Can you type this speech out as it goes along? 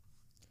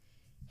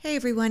Hey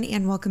everyone,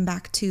 and welcome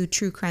back to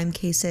True Crime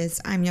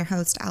Cases. I'm your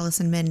host,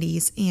 Allison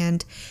Mendes,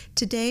 and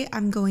today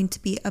I'm going to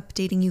be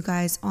updating you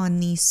guys on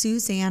the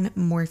Suzanne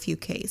Morphew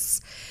case.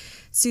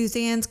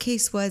 Suzanne's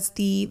case was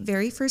the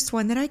very first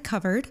one that I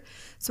covered,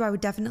 so I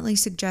would definitely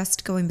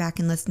suggest going back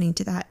and listening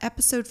to that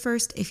episode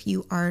first if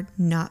you are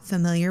not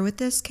familiar with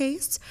this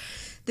case.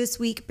 This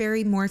week,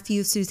 Barry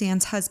Morphew,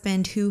 Suzanne's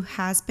husband, who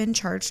has been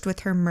charged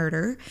with her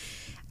murder,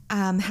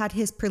 had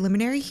his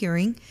preliminary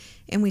hearing,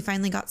 and we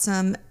finally got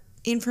some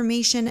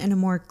information and a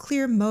more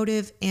clear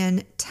motive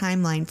and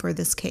timeline for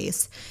this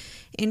case.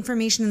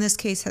 Information in this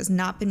case has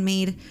not been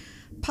made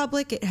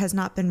public. It has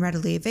not been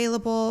readily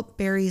available.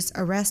 Barry's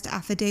arrest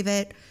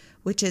affidavit,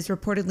 which is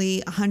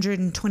reportedly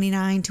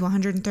 129 to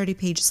 130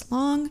 pages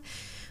long,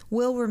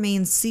 will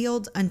remain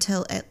sealed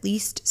until at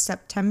least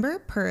September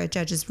per a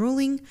judge's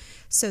ruling.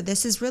 So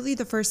this is really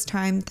the first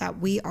time that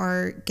we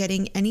are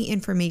getting any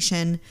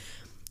information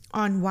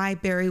on why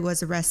Barry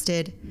was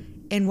arrested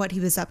and what he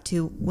was up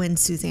to when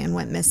Suzanne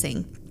went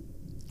missing.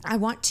 I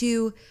want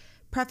to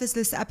preface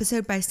this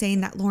episode by saying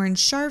that Lauren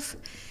Scharf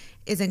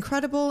is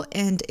incredible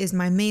and is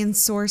my main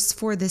source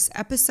for this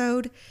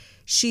episode.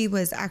 She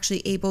was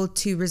actually able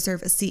to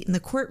reserve a seat in the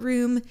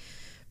courtroom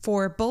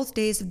for both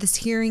days of this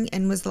hearing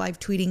and was live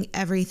tweeting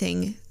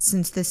everything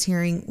since this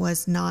hearing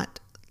was not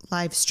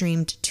live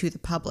streamed to the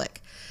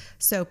public.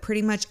 So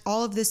pretty much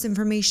all of this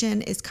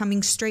information is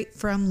coming straight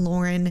from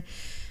Lauren.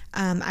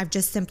 I've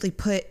just simply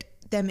put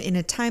them in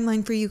a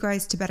timeline for you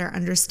guys to better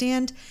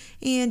understand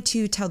and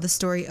to tell the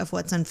story of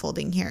what's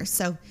unfolding here.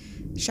 So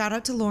shout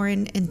out to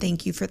Lauren and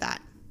thank you for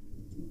that.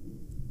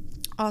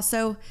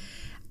 Also,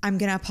 I'm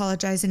going to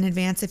apologize in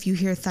advance if you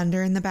hear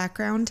thunder in the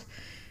background.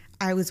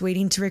 I was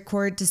waiting to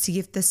record to see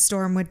if this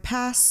storm would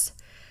pass.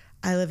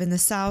 I live in the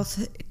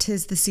South.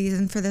 'Tis the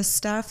season for this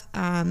stuff.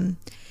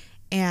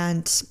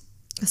 And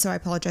so I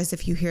apologize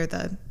if you hear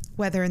the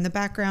weather in the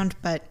background,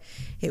 but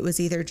it was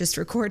either just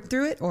record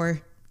through it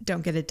or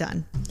don't get it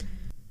done.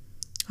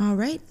 All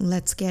right,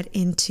 let's get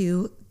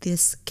into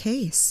this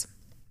case.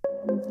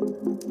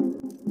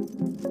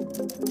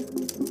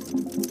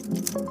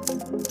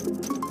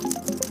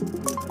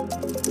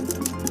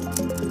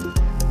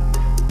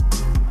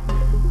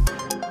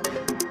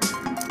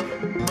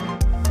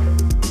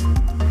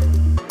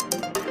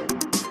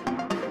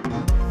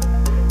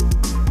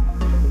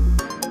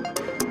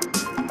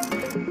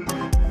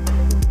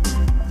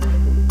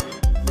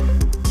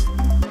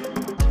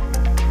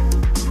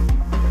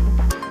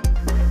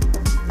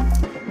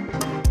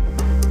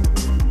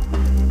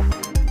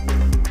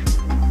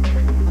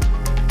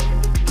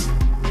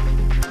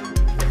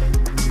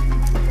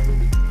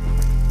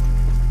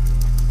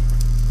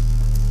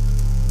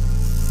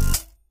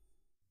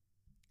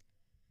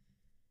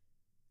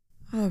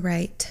 All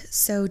right,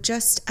 so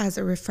just as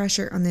a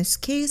refresher on this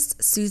case,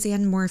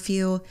 Suzanne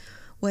Morphew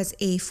was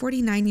a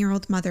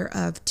 49-year-old mother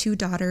of two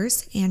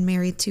daughters and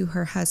married to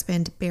her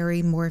husband,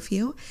 Barry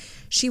Morphew.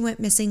 She went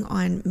missing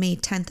on May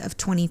 10th of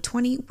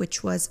 2020,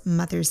 which was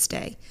Mother's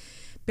Day.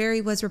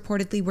 Barry was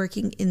reportedly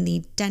working in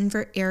the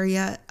Denver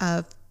area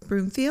of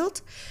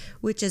Broomfield,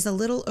 which is a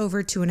little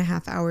over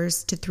 2.5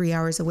 hours to 3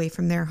 hours away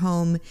from their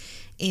home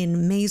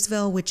in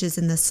Maysville, which is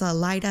in the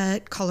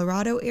Salida,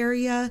 Colorado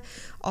area,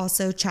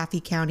 also Chaffee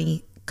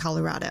County,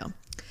 Colorado.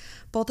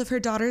 Both of her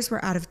daughters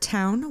were out of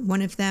town.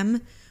 One of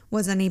them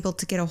was unable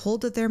to get a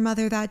hold of their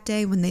mother that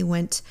day when they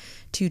went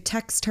to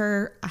text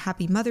her a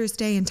happy Mother's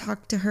Day and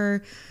talk to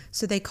her.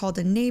 So they called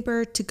a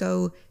neighbor to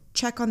go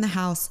check on the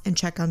house and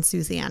check on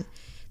Suzanne.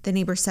 The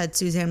neighbor said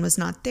Suzanne was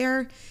not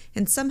there,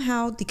 and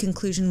somehow the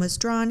conclusion was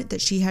drawn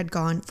that she had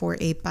gone for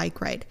a bike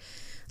ride.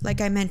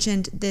 Like I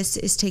mentioned, this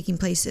is taking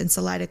place in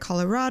Salida,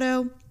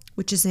 Colorado,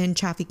 which is in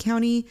Chaffee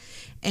County,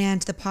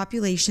 and the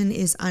population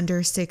is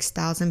under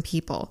 6,000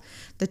 people.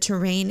 The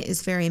terrain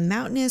is very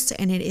mountainous,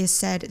 and it is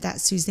said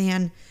that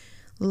Suzanne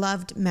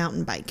loved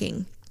mountain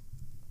biking.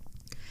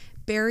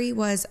 Barry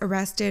was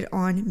arrested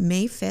on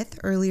May 5th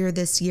earlier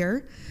this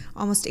year,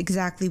 almost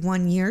exactly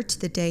 1 year to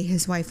the day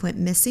his wife went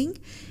missing,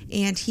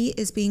 and he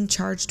is being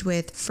charged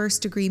with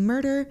first-degree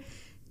murder,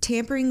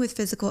 tampering with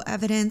physical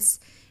evidence,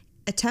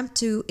 attempt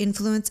to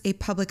influence a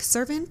public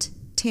servant,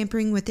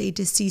 tampering with a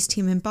deceased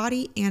human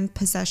body, and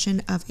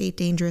possession of a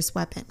dangerous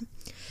weapon.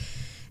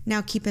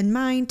 Now keep in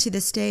mind, to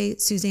this day,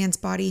 Suzanne's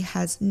body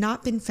has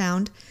not been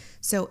found,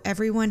 so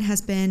everyone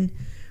has been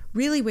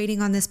really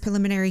waiting on this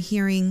preliminary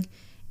hearing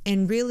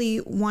and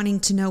really wanting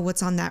to know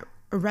what's on that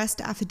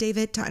arrest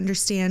affidavit to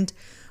understand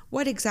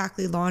what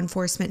exactly law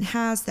enforcement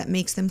has that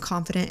makes them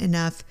confident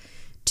enough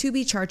to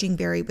be charging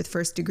Barry with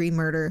first-degree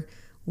murder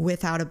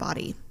without a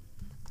body.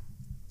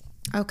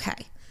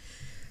 Okay,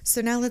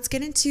 so now let's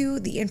get into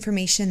the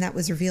information that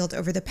was revealed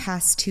over the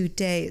past 2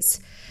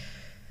 days.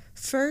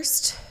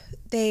 First,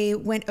 they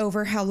went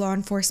over how law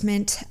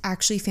enforcement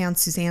actually found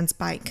Suzanne's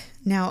bike.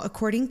 Now,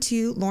 according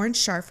to Lauren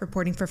Scharf,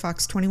 reporting for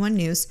Fox 21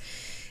 News,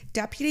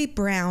 Deputy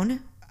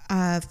Brown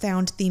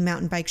found the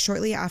mountain bike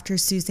shortly after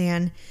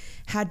Suzanne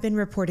had been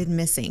reported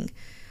missing.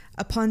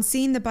 Upon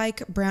seeing the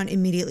bike, Brown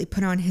immediately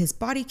put on his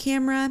body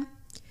camera.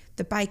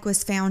 The bike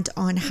was found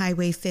on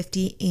Highway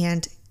 50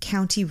 and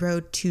County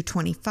Road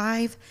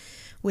 225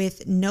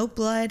 with no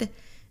blood,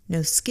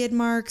 no skid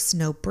marks,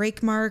 no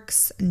brake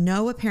marks,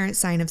 no apparent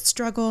sign of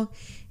struggle,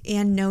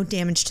 and no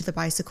damage to the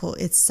bicycle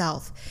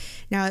itself.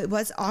 Now, it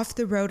was off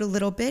the road a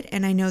little bit,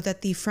 and I know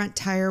that the front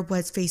tire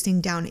was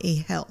facing down a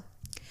hill.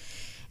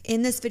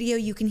 In this video,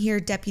 you can hear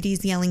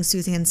deputies yelling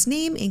Suzanne's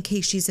name in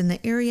case she's in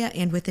the area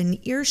and within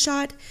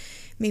earshot.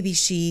 Maybe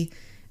she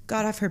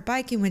got off her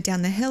bike and went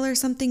down the hill or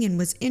something and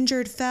was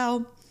injured,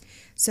 fell.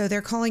 So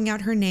they're calling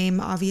out her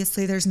name.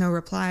 Obviously, there's no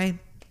reply.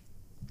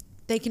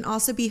 They can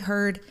also be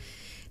heard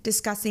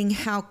discussing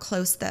how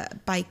close the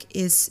bike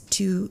is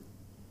to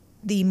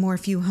the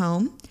Morphew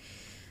home.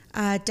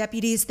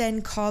 Deputies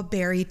then call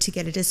Barry to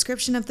get a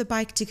description of the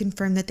bike to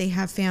confirm that they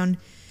have found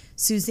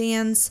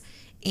Suzanne's,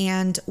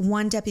 and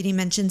one deputy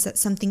mentions that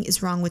something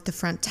is wrong with the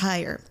front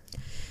tire.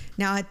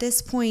 Now, at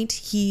this point,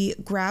 he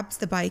grabs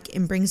the bike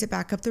and brings it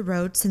back up the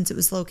road since it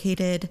was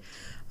located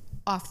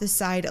off the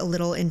side a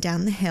little and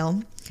down the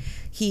hill.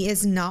 He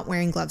is not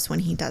wearing gloves when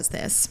he does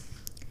this.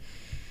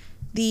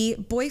 The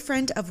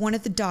boyfriend of one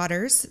of the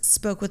daughters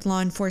spoke with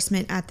law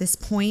enforcement at this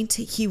point.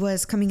 He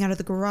was coming out of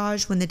the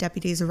garage when the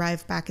deputies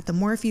arrived back at the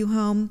Morphew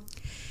home,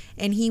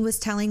 and he was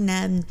telling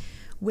them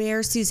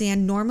where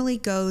Suzanne normally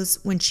goes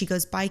when she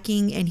goes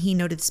biking, and he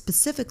noted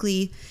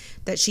specifically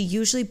that she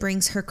usually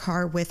brings her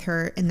car with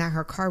her and that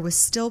her car was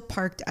still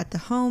parked at the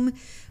home,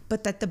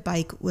 but that the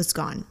bike was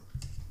gone.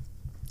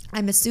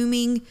 I'm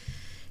assuming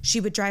she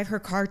would drive her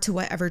car to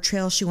whatever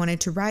trail she wanted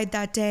to ride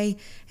that day,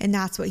 and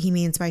that's what he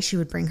means by she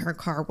would bring her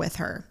car with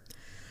her.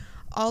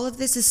 All of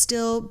this is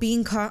still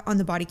being caught on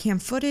the body cam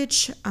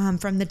footage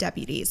from the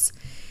deputies.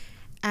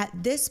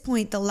 At this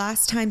point, the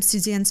last time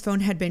Suzanne's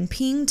phone had been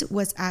pinged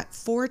was at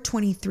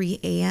 4:23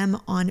 a.m.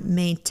 on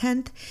May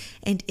 10th,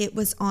 and it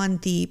was on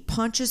the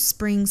Poncha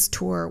Springs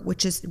tour,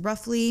 which is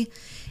roughly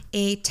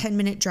a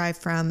 10-minute drive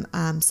from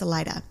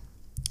Salida.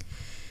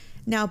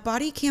 Now,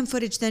 body cam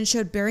footage then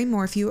showed Barry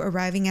Morphew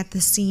arriving at the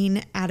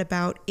scene at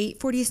about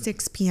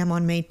 8:46 p.m.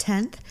 on May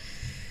 10th.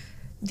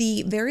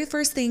 The very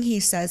first thing he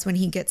says when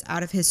he gets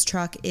out of his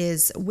truck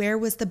is, "Where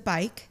was the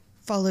bike?"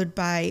 followed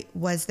by,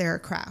 "Was there a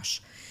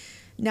crash?"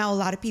 Now, a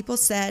lot of people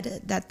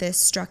said that this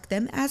struck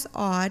them as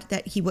odd,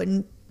 that he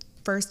wouldn't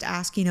first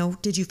ask,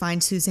 did you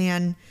find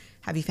Suzanne?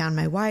 Have you found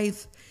my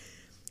wife?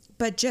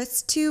 But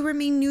just to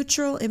remain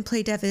neutral and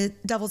play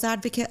devil's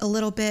advocate a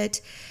little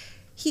bit,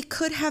 he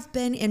could have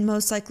been and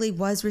most likely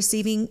was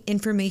receiving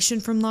information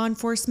from law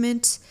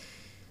enforcement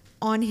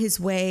on his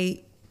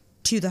way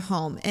to the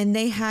home. And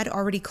they had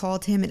already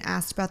called him and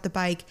asked about the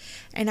bike.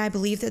 And I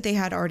believe that they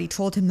had already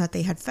told him that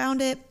they had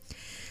found it.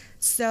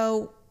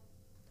 So,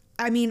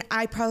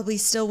 I probably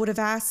still would have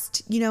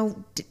asked,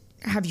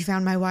 have you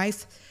found my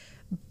wife?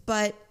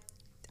 But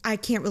I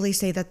can't really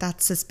say that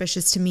that's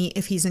suspicious to me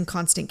if he's in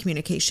constant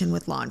communication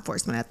with law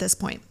enforcement at this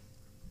point.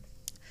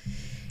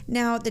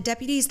 Now, the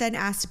deputies then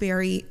asked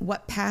Barry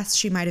what paths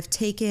she might have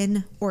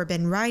taken or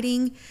been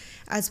riding,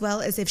 as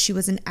well as if she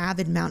was an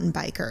avid mountain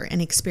biker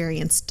and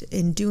experienced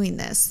in doing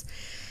this.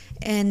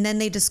 And then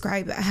they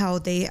describe how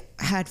they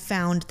had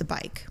found the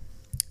bike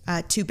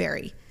to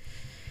Barry.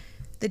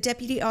 The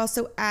deputy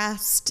also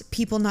asked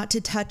people not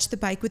to touch the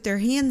bike with their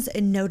hands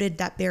and noted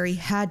that Barry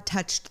had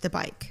touched the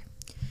bike.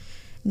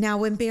 Now,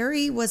 when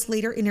Barry was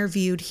later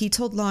interviewed, he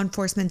told law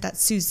enforcement that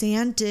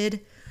Suzanne did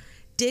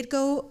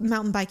go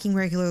mountain biking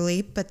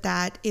regularly, but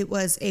that it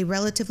was a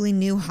relatively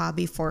new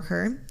hobby for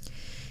her.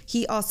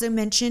 He also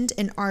mentioned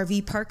an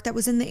RV park that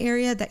was in the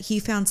area that he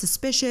found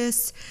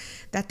suspicious,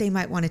 that they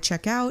might want to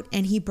check out,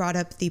 and he brought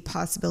up the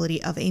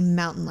possibility of a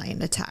mountain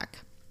lion attack.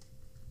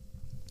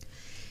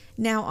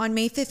 Now, on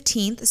May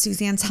 15th,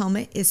 Suzanne's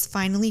helmet is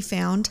finally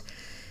found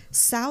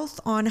south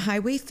on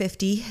Highway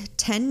 50,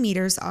 10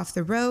 meters off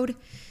the road.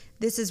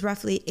 This is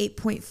roughly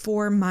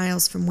 8.4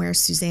 miles from where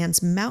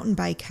Suzanne's mountain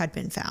bike had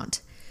been found.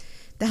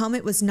 The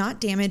helmet was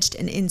not damaged,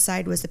 and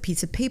inside was a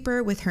piece of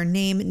paper with her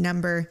name,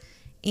 number,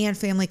 and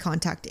family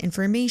contact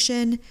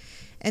information.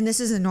 And this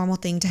is a normal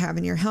thing to have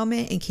in your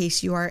helmet in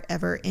case you are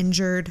ever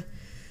injured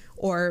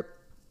or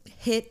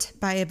hit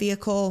by a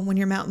vehicle when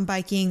you're mountain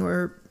biking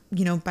or,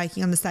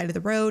 biking on the side of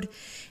the road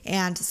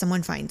and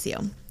someone finds you.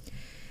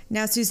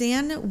 Now,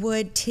 Suzanne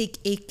would take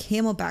a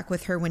Camelback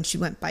with her when she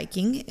went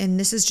biking, and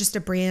this is just a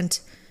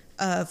brand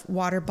of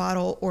water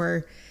bottle,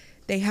 or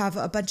they have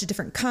a bunch of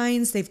different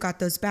kinds. They've got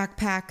those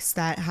backpacks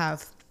that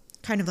have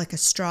kind of like a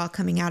straw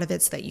coming out of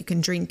it so that you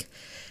can drink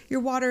your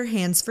water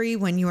hands-free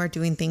when you are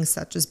doing things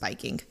such as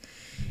biking.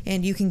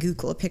 And you can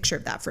Google a picture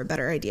of that for a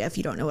better idea if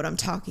you don't know what I'm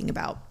talking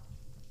about.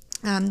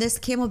 This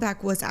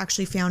Camelback was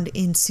actually found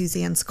in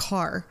Suzanne's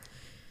car,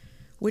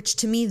 which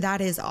to me,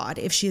 that is odd.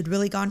 If she had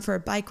really gone for a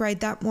bike ride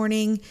that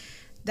morning,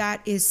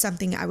 that is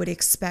something I would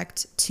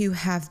expect to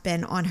have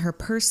been on her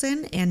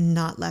person and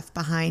not left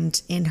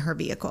behind in her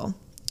vehicle.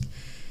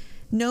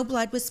 No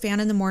blood was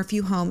found in the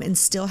Morphew home and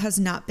still has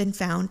not been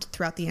found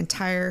throughout the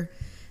entire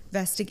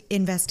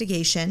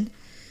investigation.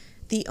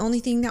 The only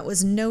thing that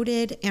was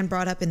noted and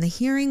brought up in the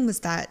hearing was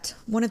that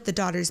one of the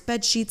daughter's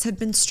bed sheets had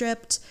been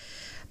stripped,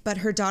 But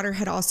her daughter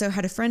had also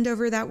had a friend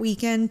over that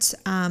weekend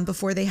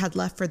before they had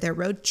left for their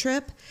road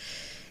trip.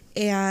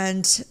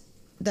 And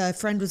the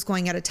friend was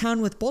going out of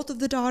town with both of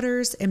the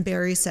daughters, and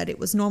Barry said it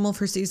was normal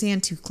for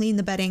Suzanne to clean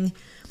the bedding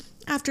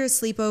after a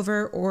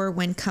sleepover or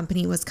when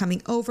company was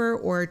coming over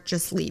or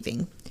just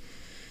leaving.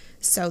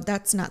 So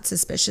that's not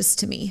suspicious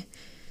to me.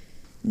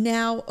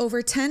 Now,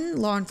 over 10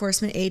 law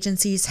enforcement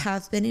agencies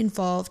have been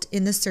involved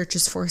in the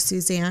searches for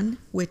Suzanne,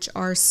 which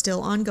are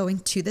still ongoing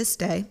to this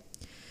day.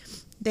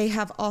 They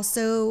have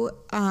also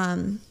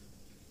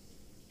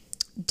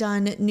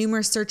done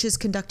numerous searches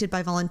conducted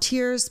by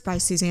volunteers, by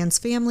Suzanne's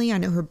family. I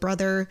know her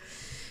brother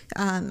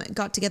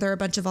got together a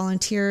bunch of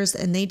volunteers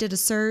and they did a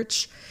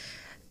search.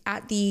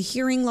 At the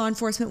hearing, law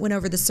enforcement went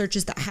over the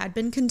searches that had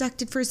been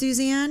conducted for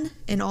Suzanne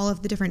in all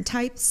of the different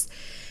types,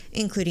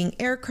 including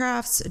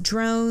aircrafts,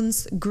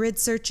 drones, grid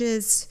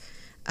searches,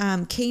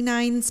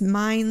 canines,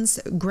 mines,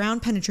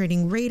 ground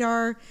penetrating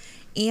radar,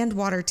 and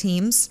water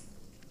teams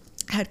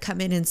had come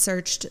in and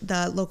searched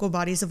the local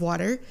bodies of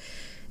water,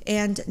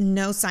 and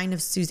no sign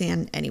of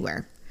Suzanne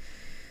anywhere.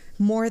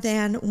 More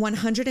than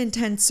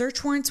 110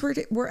 search warrants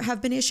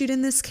have been issued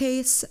in this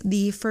case.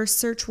 The first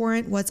search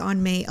warrant was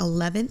on May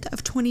 11th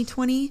of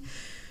 2020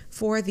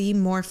 for the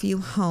Morphew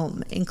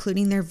home,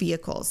 including their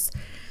vehicles.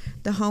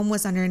 The home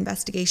was under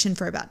investigation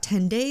for about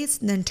 10 days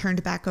and then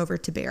turned back over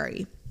to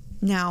Barry.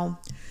 Now,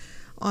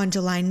 on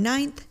July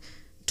 9th,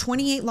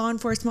 28 law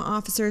enforcement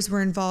officers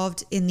were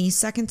involved in the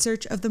second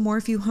search of the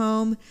Morphew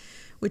home,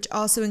 which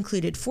also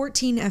included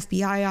 14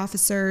 FBI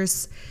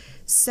officers,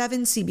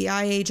 7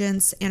 CBI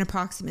agents, and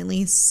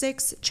approximately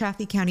 6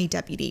 Chaffee County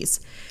deputies.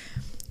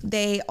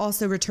 They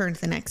also returned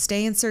the next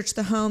day and searched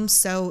the home,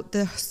 so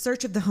the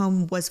search of the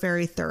home was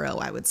very thorough,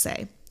 I would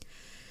say.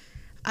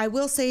 I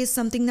will say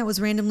something that was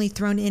randomly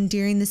thrown in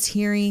during this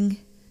hearing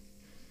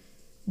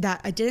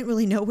that I didn't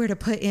really know where to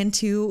put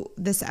into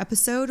this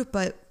episode,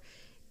 but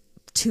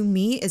to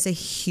me is a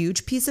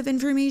huge piece of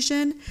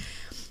information,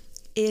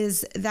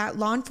 is that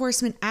law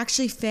enforcement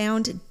actually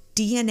found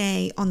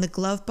DNA on the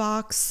glove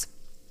box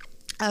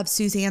of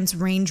Suzanne's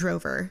Range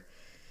Rover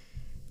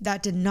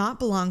that did not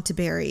belong to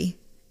Barry,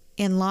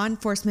 and law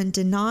enforcement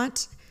did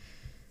not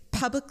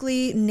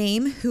publicly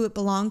name who it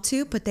belonged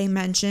to, but they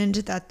mentioned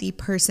that the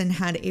person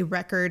had a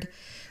record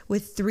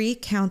with 3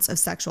 counts of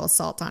sexual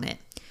assault on it.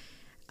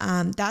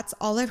 That's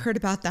all I've heard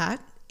about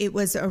that. It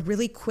was a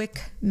really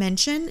quick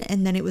mention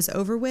and then it was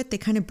over with. They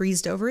kind of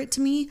breezed over it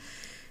to me.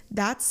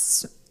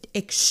 That's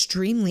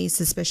extremely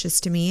suspicious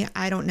to me.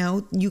 I don't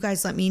know. You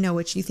guys let me know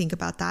what you think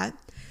about that.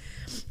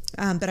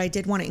 But I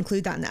did want to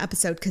include that in the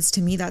episode because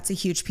to me, that's a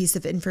huge piece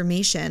of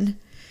information.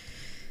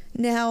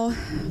 Now,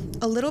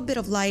 a little bit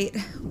of light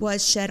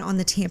was shed on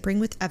the tampering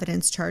with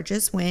evidence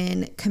charges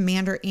when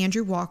Commander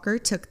Andrew Walker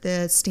took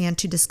the stand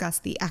to discuss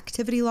the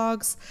activity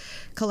logs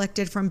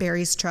collected from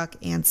Barry's truck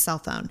and cell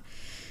phone.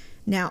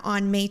 Now,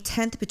 on May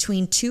 10th,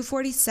 between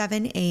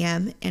 2:47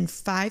 a.m. and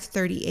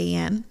 5:30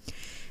 a.m.,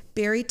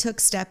 Barry took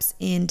steps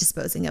in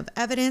disposing of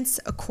evidence,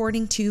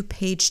 according to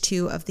page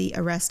 2 of the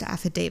arrest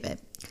affidavit.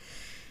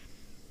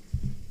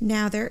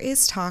 Now, there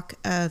is talk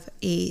of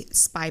a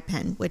spy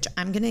pen, which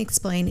I'm going to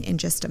explain in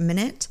just a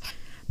minute.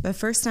 But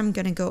first, I'm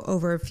going to go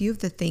over a few of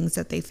the things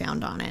that they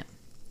found on it.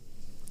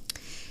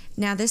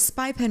 Now, this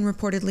spy pen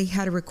reportedly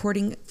had a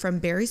recording from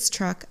Barry's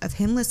truck of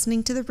him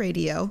listening to the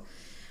radio.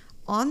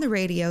 On the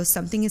radio,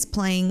 something is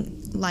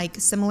playing like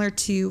similar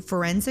to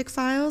Forensic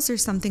Files or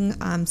something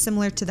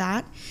similar to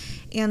that.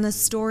 And the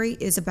story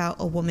is about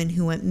a woman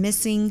who went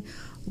missing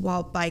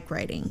while bike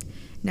riding.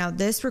 Now,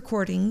 this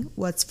recording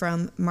was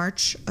from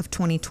March of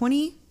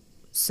 2020,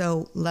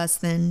 so less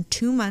than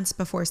 2 months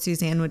before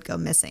Suzanne would go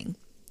missing.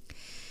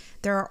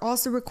 There are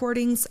also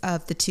recordings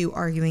of the two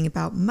arguing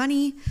about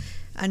money,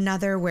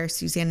 another where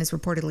Suzanne is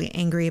reportedly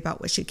angry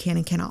about what she can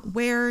and cannot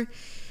wear,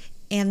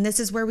 and this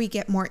is where we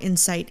get more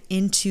insight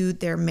into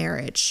their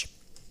marriage.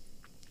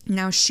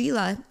 Now,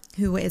 Sheila,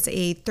 who is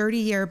a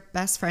 30-year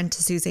best friend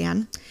to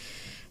Suzanne,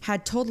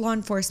 had told law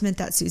enforcement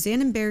that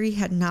Suzanne and Barry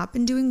had not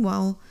been doing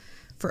well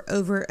for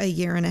over a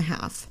year and a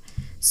half.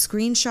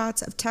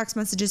 Screenshots of text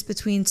messages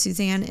between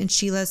Suzanne and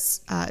Sheila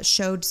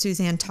showed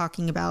Suzanne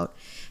talking about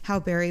how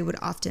Barry would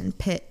often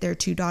pit their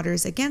 2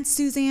 daughters against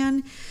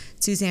Suzanne.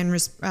 Suzanne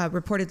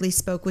reportedly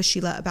spoke with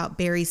Sheila about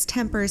Barry's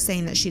temper,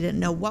 saying that she didn't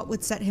know what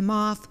would set him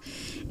off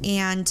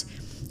and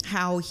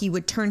how he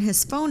would turn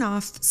his phone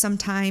off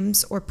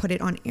sometimes or put it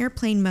on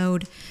airplane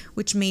mode,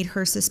 which made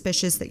her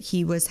suspicious that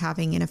he was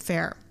having an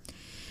affair.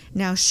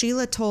 Now,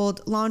 Sheila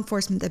told law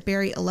enforcement that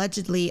Barry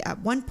allegedly at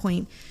one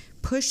point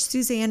pushed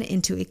Suzanne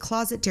into a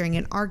closet during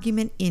an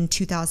argument in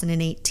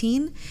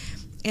 2018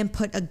 and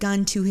put a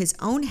gun to his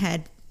own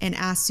head and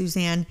asked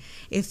Suzanne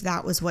if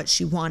that was what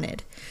she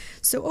wanted.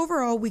 So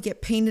overall, we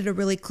get painted a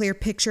really clear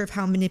picture of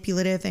how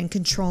manipulative and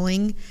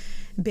controlling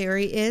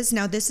Barry is.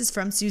 Now, this is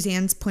from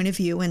Suzanne's point of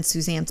view and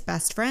Suzanne's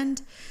best friend.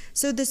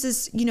 So this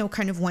is,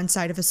 kind of one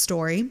side of a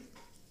story.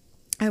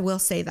 I will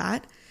say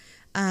that.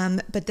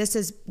 But this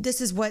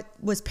is what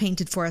was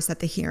painted for us at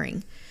the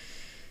hearing.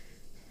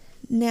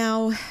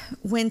 Now,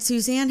 when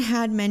Suzanne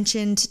had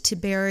mentioned to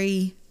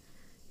Barry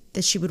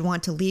that she would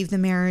want to leave the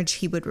marriage,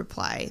 he would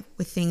reply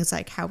with things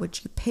like, how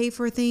would you pay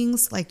for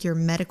things like your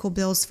medical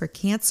bills for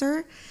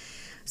cancer?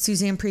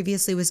 Suzanne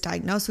previously was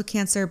diagnosed with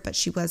cancer, but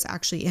she was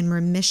actually in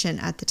remission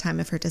at the time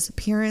of her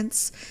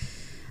disappearance.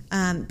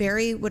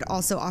 Barry would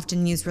also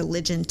often use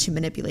religion to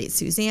manipulate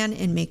Suzanne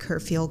and make her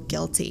feel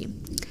guilty.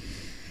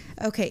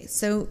 Okay,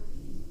 so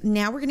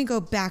now we're going to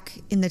go back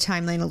in the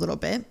timeline a little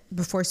bit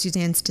before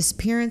Suzanne's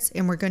disappearance,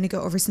 and we're going to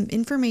go over some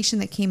information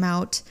that came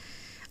out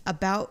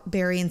about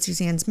Barry and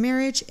Suzanne's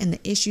marriage and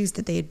the issues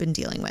that they had been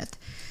dealing with.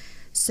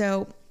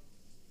 So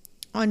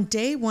on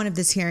day one of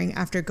this hearing,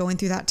 after going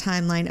through that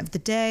timeline of the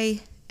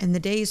day and the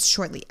days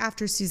shortly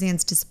after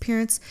Suzanne's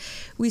disappearance,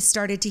 we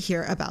started to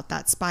hear about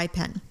that spy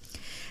pen.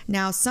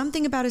 Now,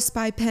 something about a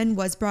spy pen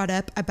was brought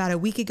up about a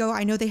week ago.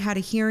 I know they had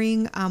a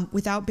hearing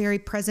without Barry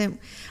present.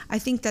 I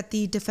think that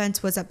the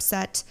defense was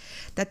upset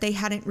that they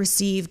hadn't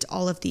received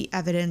all of the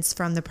evidence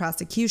from the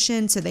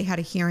prosecution, so they had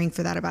a hearing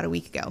for that about a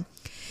week ago.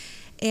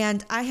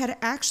 And I had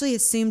actually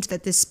assumed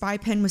that this spy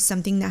pen was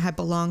something that had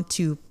belonged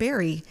to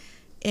Barry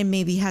and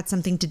maybe had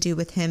something to do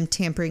with him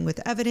tampering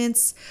with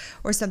evidence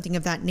or something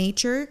of that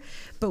nature.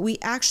 But we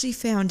actually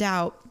found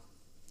out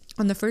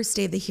on the first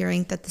day of the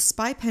hearing that the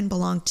spy pen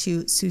belonged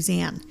to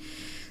Suzanne.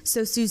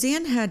 So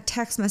Suzanne had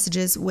text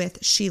messages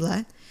with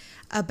Sheila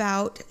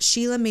about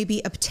Sheila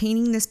maybe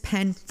obtaining this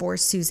pen for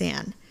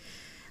Suzanne.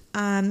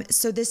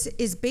 So this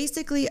is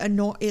basically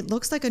it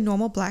looks like a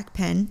normal black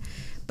pen,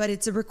 but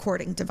it's a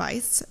recording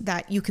device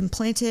that you can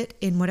plant it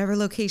in whatever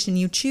location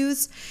you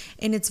choose,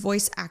 and it's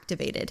voice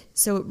activated.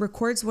 So it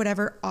records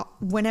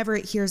whenever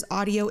it hears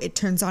audio, it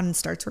turns on and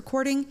starts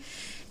recording,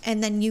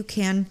 and then you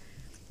can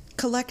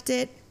collect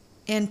it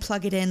and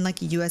plug it in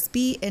like a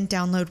USB and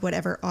download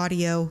whatever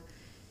audio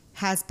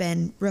has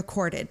been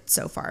recorded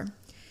so far.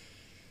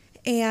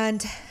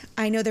 And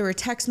I know there were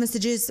text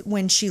messages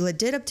when Sheila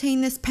did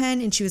obtain this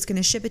pen and she was going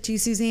to ship it to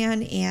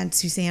Suzanne, and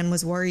Suzanne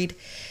was worried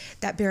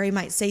that Barry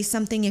might say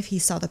something if he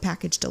saw the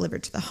package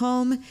delivered to the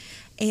home.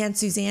 And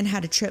Suzanne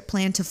had a trip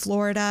planned to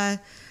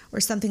Florida or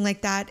something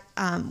like that,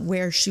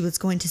 where she was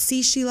going to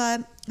see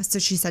Sheila. So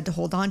she said to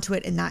hold on to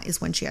it, and that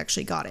is when she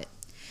actually got it.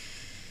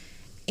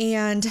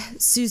 And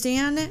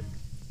Suzanne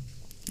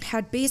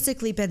had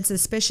basically been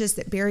suspicious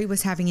that Barry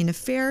was having an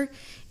affair,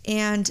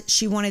 and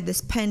she wanted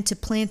this pen to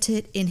plant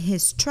it in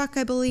his truck,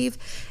 I believe,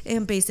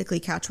 and basically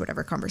catch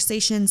whatever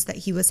conversations that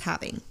he was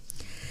having.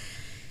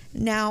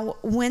 Now,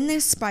 when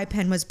this spy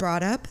pen was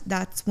brought up,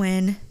 that's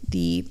when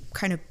the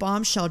kind of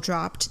bombshell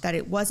dropped that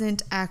it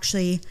wasn't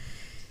actually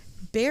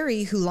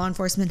Barry who law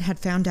enforcement had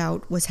found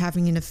out was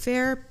having an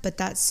affair, but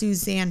that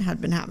Suzanne had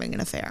been having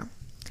an affair.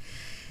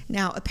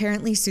 Now,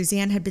 apparently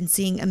Suzanne had been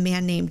seeing a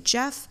man named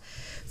Jeff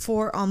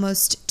for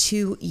almost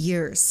 2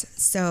 years.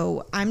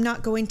 So I'm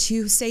not going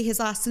to say his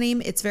last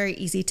name. It's very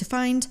easy to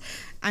find.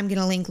 I'm going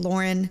to link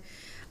Lauren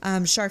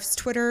Scharf's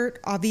Twitter,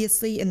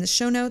 obviously, in the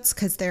show notes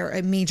because they're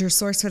a major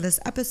source for this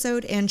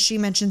episode, and she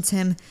mentions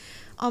him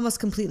almost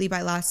completely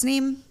by last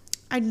name.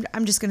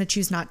 I'm just going to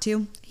choose not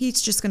to.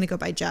 He's just going to go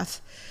by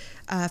Jeff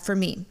for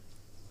me.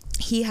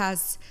 He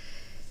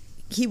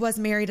was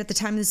married at the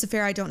time of this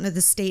affair. I don't know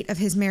the state of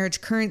his marriage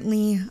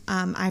currently.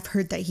 I've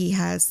heard that he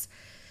has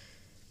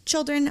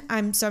children,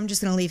 so I'm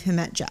just going to leave him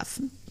at Jeff.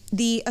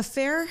 The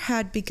affair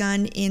had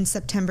begun in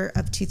September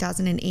of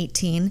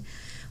 2018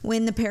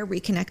 when the pair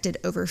reconnected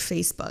over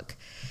Facebook.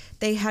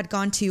 They had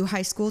gone to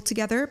high school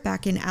together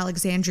back in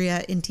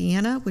Alexandria,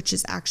 Indiana, which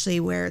is actually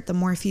where the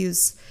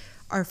Morphews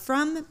are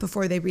from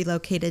before they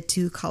relocated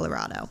to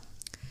Colorado.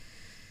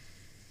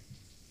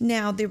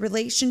 Now, the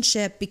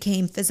relationship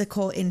became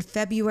physical in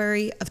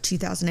February of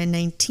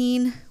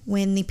 2019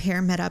 when the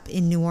pair met up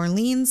in New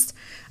Orleans.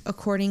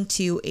 According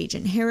to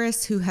Agent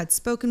Harris, who had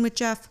spoken with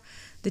Jeff,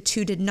 the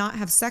two did not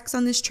have sex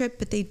on this trip,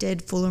 but they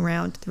did fool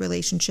around. The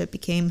relationship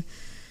became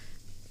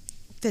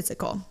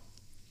physical.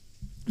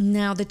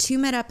 Now, the two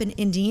met up in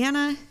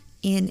Indiana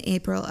in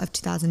April of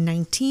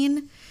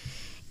 2019,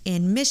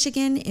 in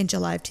Michigan in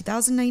July of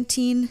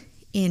 2019,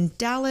 in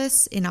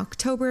Dallas in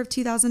October of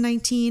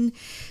 2019,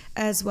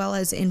 as well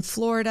as in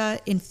Florida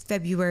in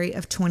February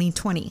of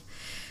 2020.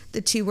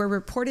 The two were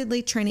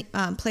reportedly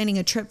planning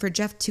a trip for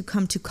Jeff to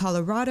come to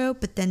Colorado,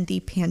 but then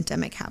the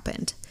pandemic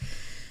happened.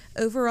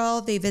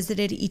 Overall, they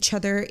visited each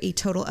other a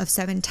total of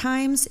 7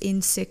 times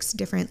in 6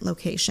 different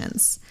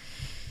locations.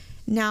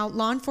 Now,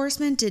 law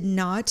enforcement did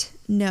not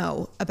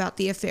know about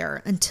the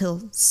affair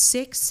until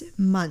 6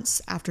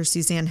 months after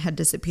Suzanne had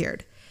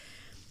disappeared.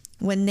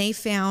 When they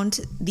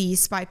found the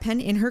spy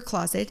pen in her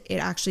closet, it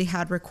actually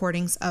had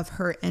recordings of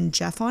her and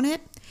Jeff on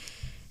it.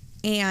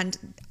 And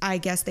I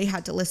guess they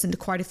had to listen to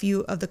quite a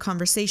few of the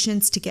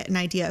conversations to get an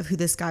idea of who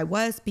this guy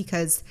was,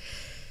 because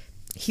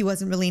he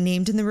wasn't really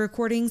named in the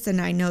recordings. And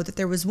I know that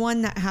there was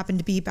one that happened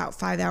to be about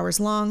 5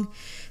 hours long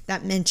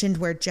that mentioned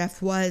where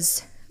Jeff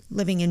was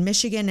living in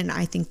Michigan, and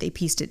I think they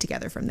pieced it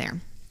together from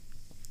there.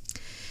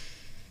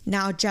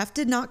 Now, Jeff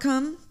did not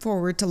come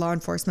forward to law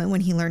enforcement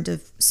when he learned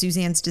of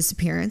Suzanne's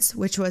disappearance,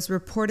 which was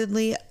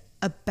reportedly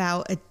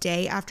about a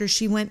day after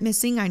she went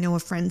missing. I know a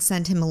friend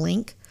sent him a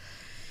link.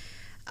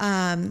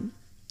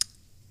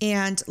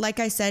 And like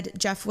I said,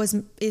 Jeff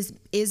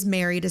is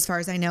married as far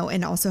as I know,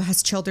 and also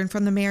has children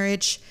from the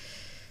marriage.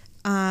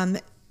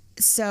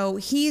 So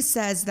he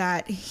says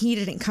that he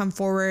didn't come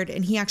forward,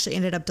 and he actually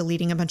ended up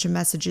deleting a bunch of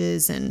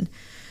messages and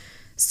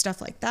stuff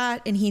like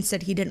that. And he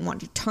said he didn't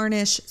want to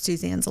tarnish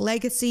Suzanne's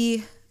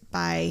legacy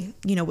by,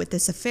 with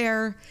this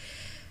affair.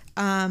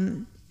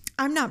 I'm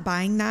not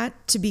buying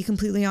that, to be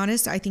completely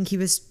honest. I think he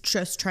was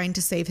just trying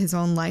to save his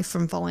own life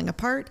from falling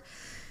apart,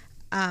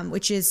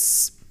 which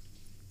is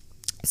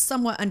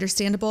somewhat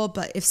understandable.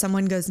 But if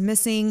someone goes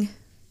missing,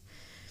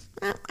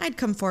 I'd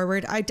come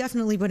forward. I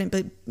definitely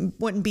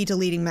wouldn't be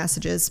deleting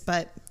messages,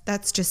 but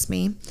that's just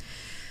me.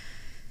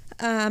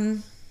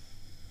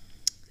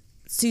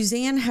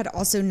 Suzanne had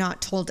also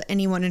not told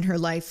anyone in her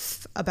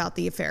life about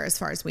the affair, as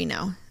far as we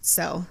know.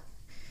 So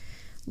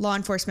law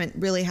enforcement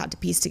really had to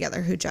piece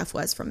together who Jeff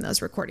was from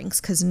those recordings,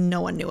 because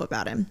no one knew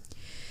about him.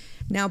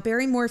 Now,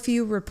 Barry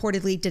Morphew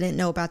reportedly didn't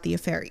know about the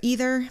affair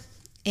either,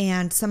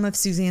 and some of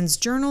Suzanne's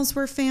journals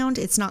were found.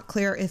 It's not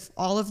clear if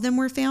all of them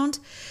were found,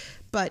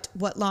 but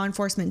what law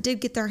enforcement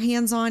did get their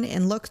hands on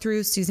and look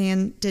through,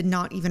 Suzanne did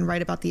not even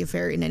write about the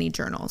affair in any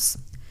journals.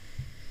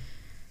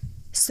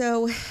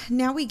 So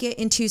now we get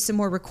into some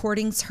more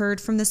recordings heard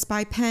from the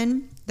spy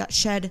pen that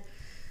shed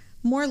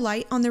more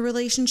light on the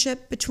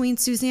relationship between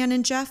Suzanne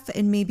and Jeff,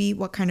 and maybe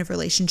what kind of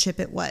relationship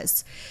it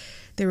was.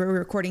 There were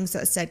recordings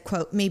that said,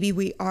 quote, "Maybe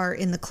we are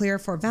in the clear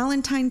for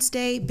Valentine's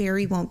Day.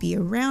 Barry won't be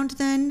around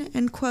then,"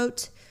 end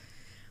quote.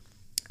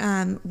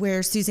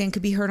 Where Suzanne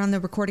could be heard on the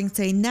recording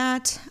saying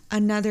that.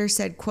 Another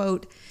said,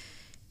 quote,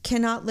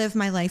 "Cannot live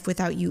my life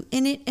without you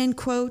in it," end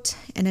quote.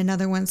 And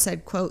another one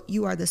said, quote,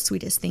 "You are the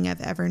sweetest thing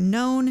I've ever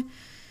known,"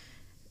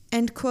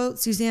 end quote.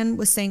 Suzanne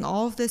was saying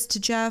all of this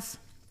to Jeff.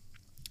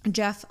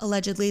 Jeff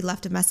allegedly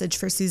left a message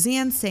for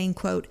Suzanne saying,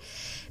 quote,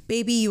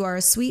 "Baby, you are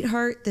a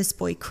sweetheart. This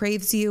boy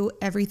craves you.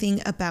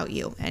 Everything about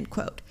you," end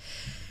quote.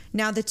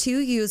 Now, the two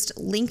used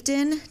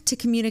LinkedIn to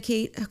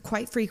communicate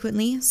quite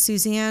frequently.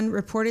 Suzanne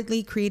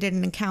reportedly created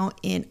an account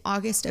in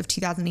August of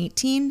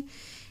 2018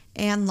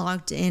 and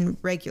logged in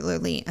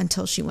regularly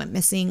until she went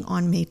missing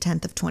on May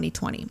 10th of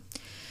 2020.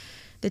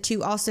 The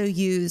two also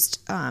used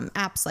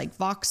apps like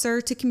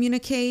Voxer to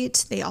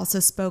communicate. They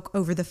also spoke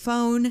over the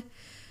phone.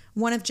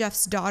 One of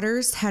Jeff's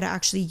daughters had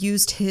actually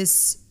used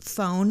his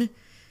phone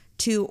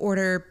to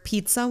order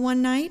pizza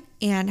one night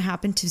and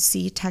happened to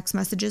see text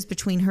messages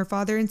between her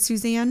father and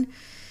Suzanne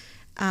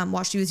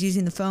while she was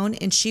using the phone.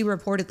 And she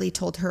reportedly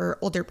told her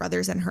older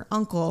brothers and her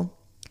uncle,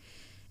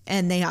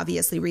 and they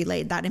obviously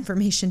relayed that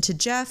information to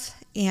Jeff.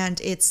 And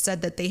it's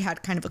said that they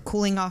had kind of a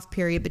cooling off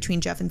period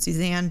between Jeff and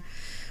Suzanne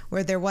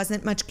where there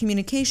wasn't much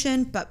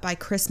communication, but by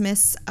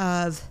Christmas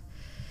of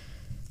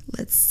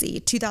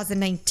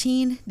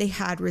 2019, they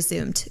had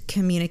resumed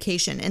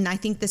communication. And I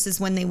think this is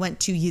when they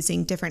went to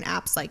using different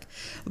apps like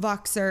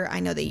Voxer. I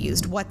know they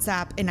used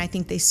WhatsApp, and I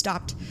think they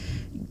stopped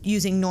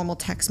using normal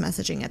text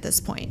messaging at this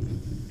point.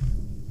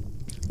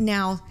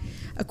 Now,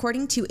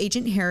 according to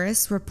Agent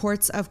Harris,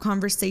 reports of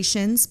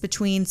conversations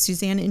between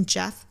Suzanne and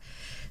Jeff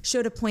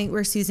showed a point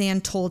where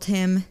Suzanne told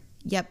him,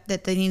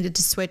 that they needed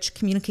to switch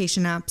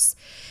communication apps.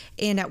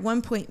 And at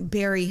one point,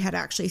 Barry had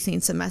actually seen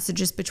some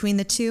messages between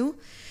the two,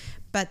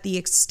 but the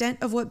extent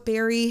of what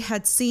Barry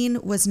had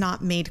seen was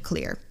not made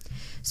clear.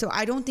 So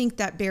I don't think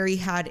that Barry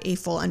had a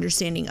full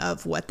understanding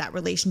of what that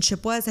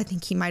relationship was. I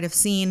think he might have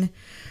seen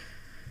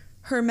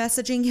her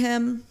messaging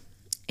him,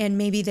 and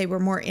maybe they were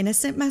more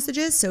innocent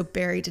messages, so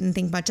Barry didn't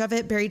think much of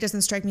it. Barry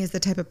doesn't strike me as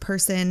the type of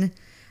person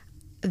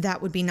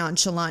that would be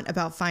nonchalant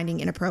about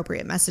finding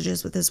inappropriate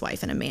messages with his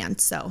wife and a man.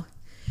 So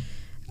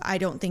I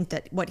don't think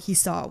that what he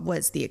saw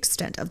was the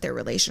extent of their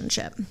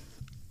relationship.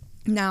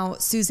 Now,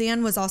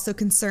 Suzanne was also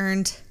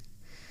concerned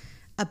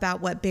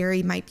about what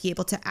Barry might be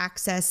able to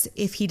access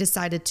if he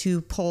decided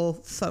to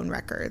pull phone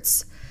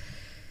records.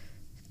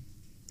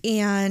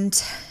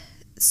 And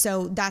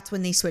so that's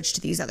when they switched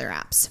to these other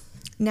apps.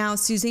 Now,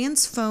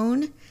 Suzanne's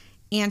phone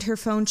and her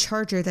phone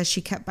charger that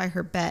she kept by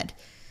her bed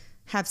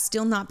have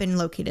still not been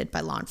located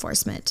by law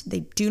enforcement.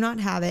 They do not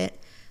have it,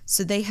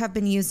 so they have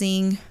been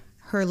using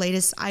her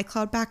latest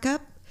iCloud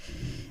backup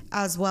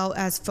as well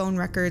as phone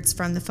records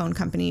from the phone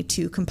company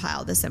to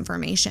compile this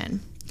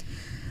information.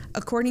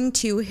 According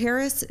to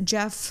Harris,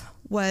 Jeff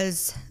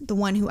was the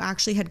one who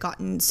actually had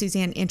gotten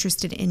Suzanne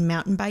interested in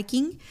mountain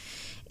biking,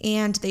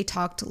 and they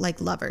talked like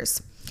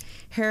lovers.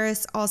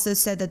 Harris also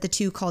said that the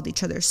two called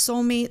each other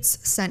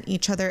soulmates, sent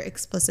each other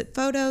explicit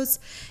photos,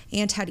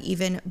 and had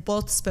even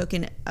both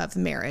spoken of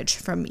marriage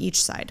from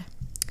each side.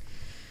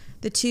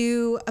 The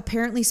two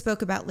apparently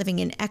spoke about living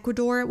in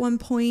Ecuador at one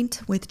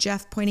point, with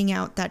Jeff pointing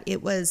out that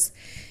it was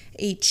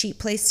a cheap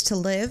place to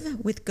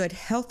live with good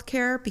health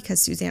care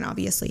because Suzanne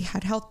obviously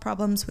had health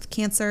problems with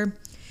cancer.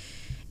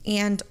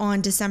 And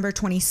on December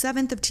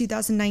 27th of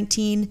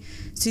 2019,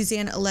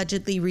 Suzanne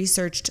allegedly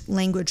researched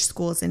language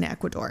schools in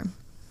Ecuador.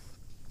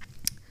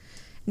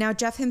 Now,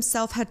 Jeff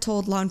himself had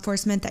told law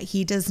enforcement that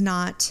he does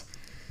not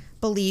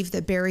believe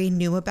that Barry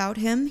knew about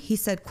him. He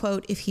said,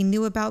 quote, "If he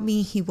knew about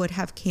me, he would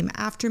have came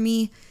after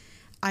me.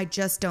 I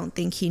just don't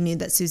think he knew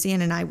that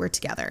Suzanne and I were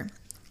together,"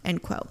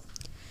 end quote.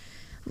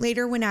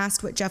 Later, when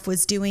asked what Jeff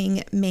was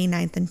doing May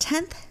 9th and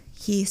 10th,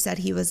 he said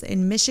he was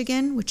in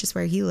Michigan, which is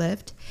where he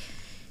lived.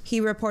 He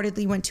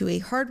reportedly went to a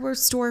hardware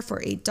store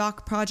for a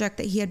dock project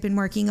that he had been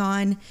working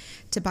on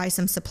to buy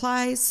some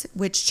supplies,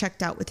 which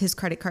checked out with his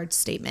credit card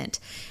statement.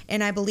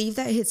 And I believe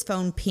that his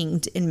phone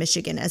pinged in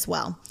Michigan as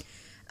well,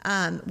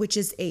 which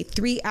is a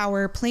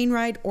 3-hour plane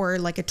ride or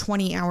like a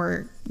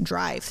 20-hour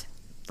drive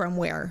from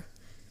where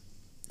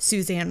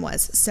Suzanne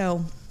was.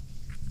 So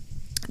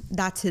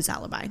that's his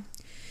alibi.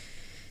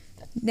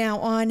 Now,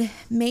 on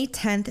May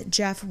 10th,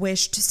 Jeff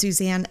wished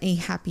Suzanne a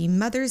happy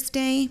Mother's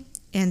Day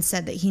and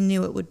said that he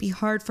knew it would be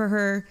hard for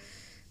her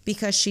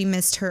because she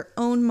missed her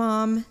own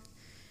mom,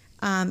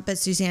 but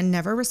Suzanne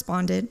never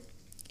responded.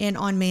 And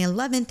on May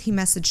 11th, he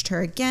messaged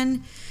her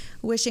again,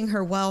 wishing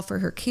her well for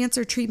her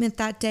cancer treatment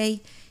that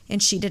day,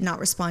 and she did not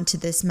respond to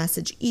this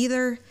message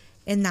either,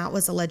 and that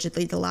was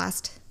allegedly the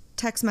last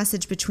text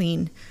message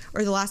the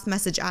last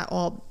message at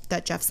all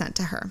that Jeff sent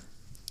to her.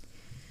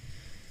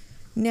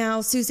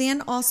 Now,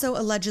 Suzanne also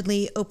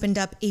allegedly opened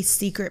up a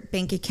secret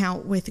bank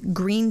account with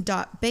Green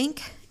Dot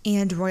Bank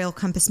and Royal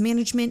Compass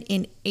Management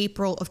in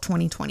April of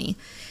 2020.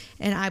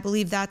 And I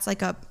believe that's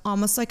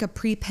almost like a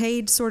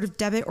prepaid sort of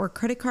debit or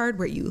credit card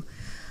where you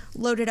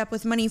load it up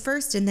with money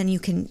first and then you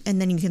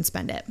can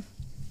spend it.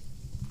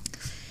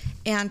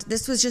 And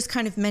this was just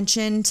kind of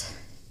mentioned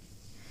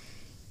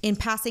in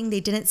passing. They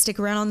didn't stick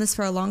around on this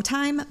for a long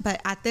time,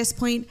 but at this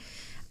point,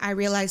 I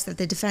realized that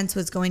the defense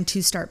was going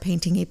to start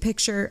painting a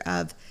picture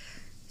of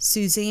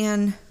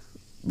Suzanne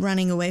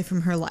running away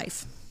from her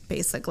life,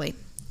 basically.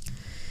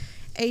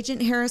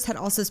 Agent Harris had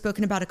also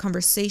spoken about a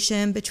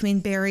conversation between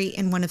Barry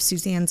and one of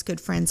Suzanne's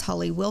good friends,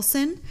 Holly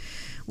Wilson,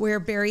 where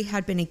Barry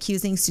had been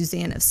accusing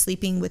Suzanne of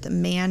sleeping with a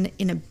man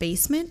in a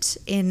basement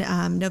in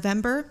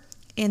November,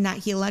 and that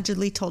he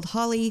allegedly told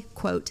Holly,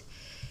 quote,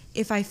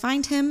 "If I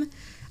find him,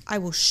 I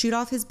will shoot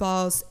off his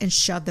balls and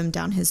shove them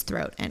down his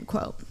throat," end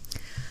quote.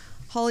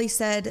 Holly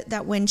said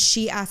that when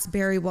she asked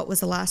Barry what was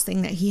the last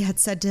thing that he had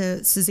said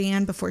to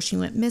Suzanne before she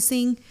went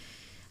missing,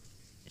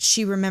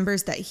 she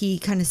remembers that he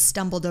kind of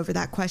stumbled over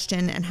that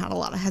question and had a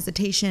lot of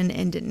hesitation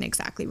and didn't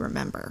exactly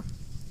remember.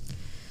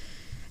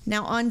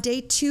 Now, on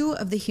day 2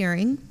 of the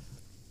hearing,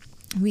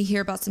 we hear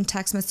about some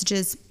text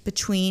messages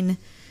between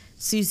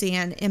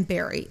Suzanne and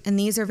Barry, and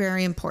these are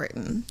very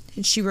important.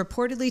 And she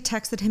reportedly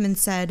texted him and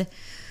said,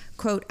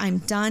 quote, "I'm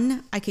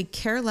done. I could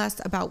care less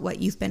about what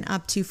you've been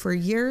up to for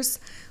years.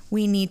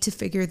 We need to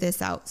figure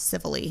this out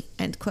civilly,"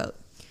 end quote.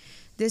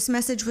 This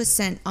message was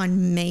sent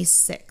on May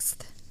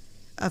 6th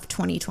of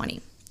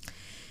 2020.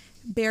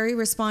 Barry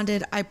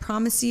responded, "I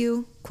promise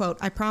you," quote,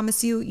 "I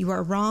promise you, you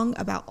are wrong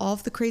about all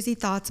of the crazy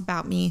thoughts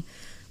about me.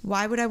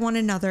 Why would I want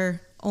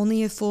another?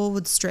 Only a fool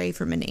would stray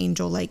from an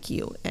angel like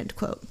you," end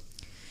quote.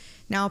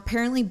 Now,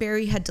 apparently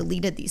Barry had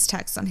deleted these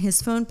texts on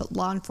his phone, but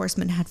law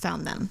enforcement had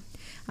found them.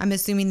 I'm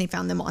assuming they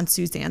found them on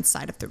Suzanne's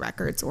side of the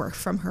records or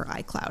from her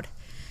iCloud.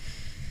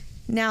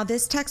 Now,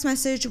 this text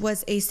message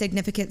was a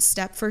significant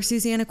step for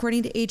Suzanne,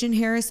 according to Agent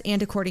Harris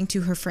and according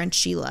to her friend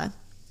Sheila,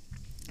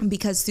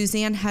 because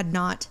Suzanne had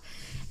not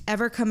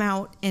ever come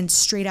out and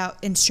straight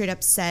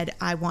up said,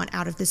 "I want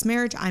out of this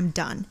marriage, I'm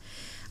done,"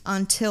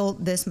 until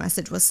this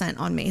message was sent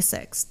on May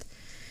 6th.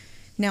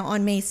 Now,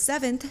 on May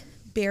 7th,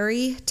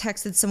 Barry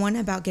texted someone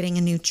about getting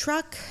a new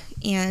truck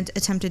and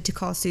attempted to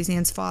call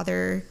Suzanne's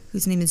father,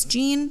 whose name is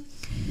Gene.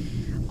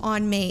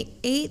 On May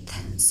 8th,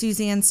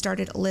 Suzanne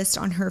started a list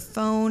on her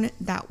phone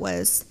that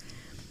was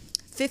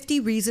 50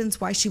 reasons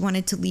why she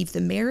wanted to leave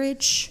the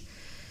marriage.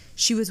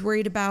 She was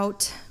worried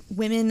about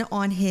women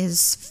on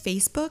his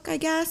Facebook, I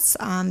guess,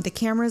 the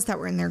cameras that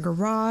were in their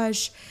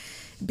garage,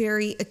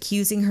 Barry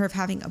accusing her of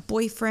having a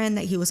boyfriend,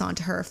 that he was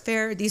onto her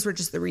affair. These were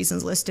just the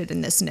reasons listed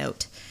in this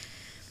note.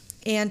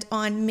 And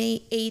on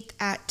May 8th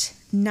at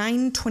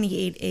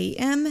 9:28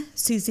 a.m.,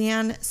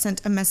 Suzanne sent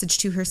a message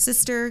to her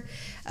sister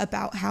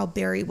about how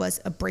Barry was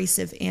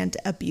abrasive and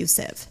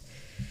abusive.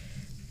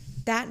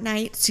 That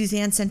night,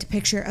 Suzanne sent a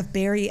picture of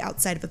Barry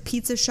outside of a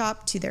pizza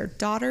shop to their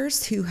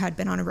daughters who had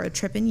been on a road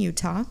trip in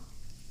Utah.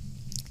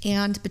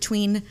 And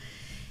between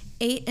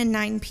 8 and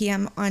 9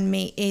 p.m. on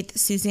May 8th,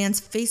 Suzanne's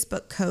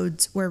Facebook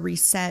codes were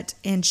reset,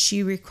 and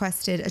she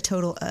requested a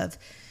total of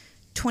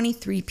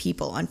 23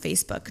 people on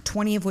Facebook,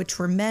 20 of which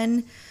were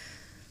men,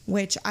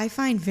 which I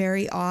find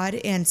very odd,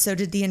 and so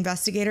did the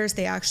investigators.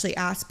 They actually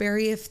asked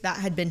Barry if that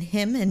had been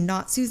him and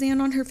not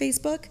Suzanne on her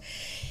Facebook,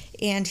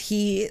 and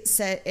he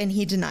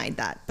denied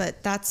that.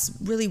 But that's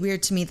really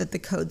weird to me that the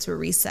codes were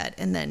reset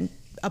and then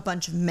a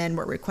bunch of men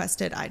were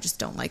requested. I just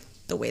don't like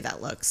the way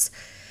that looks.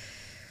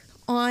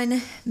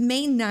 On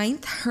May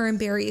 9th, her and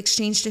Barry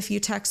exchanged a few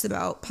texts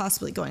about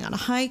possibly going on a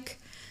hike,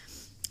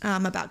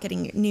 about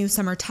getting new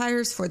summer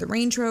tires for the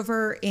Range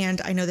Rover,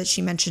 and I know that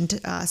she mentioned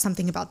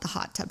something about the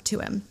hot tub to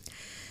him.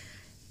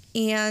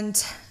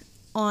 And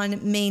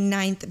on May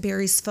 9th,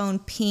 Barry's phone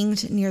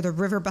pinged near the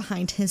river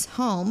behind his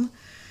home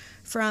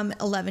from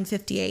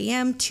 11:50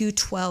 a.m. to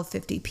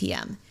 12:50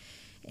 p.m.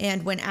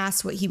 And when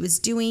asked what he was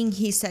doing,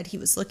 he said he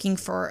was looking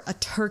for a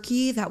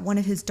turkey that one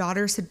of his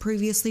daughters had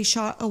previously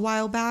shot a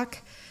while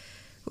back,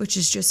 which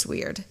is just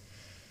weird.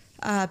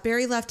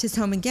 Barry left his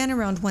home again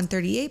around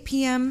 1:38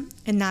 p.m.,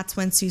 and that's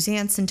when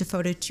Suzanne sent a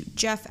photo to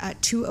Jeff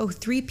at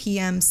 2:03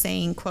 p.m.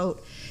 saying,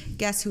 quote,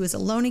 "Guess who is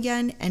alone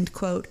again?" End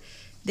quote.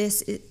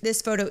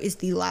 This photo is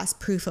the last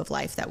proof of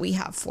life that we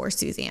have for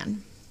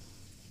Suzanne.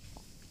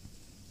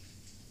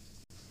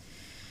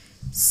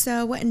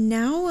 So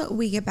now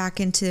we get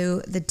back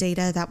into the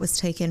data that was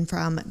taken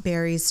from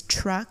Barry's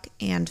truck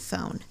and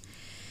phone.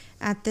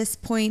 At this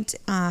point,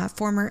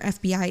 former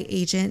FBI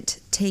agent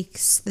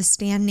takes the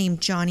stand named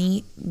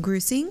Johnny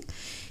Grusing.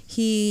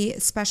 He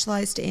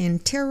specialized in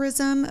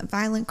terrorism,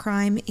 violent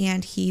crime,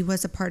 and he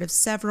was a part of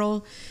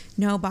several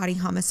no-body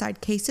homicide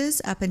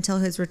cases up until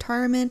his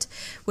retirement,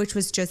 which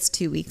was just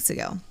 2 weeks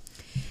ago.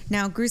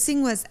 Now,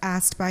 Grusing was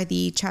asked by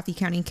the Chaffee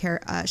County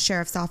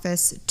Sheriff's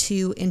Office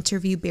to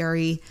interview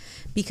Barry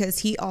because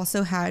he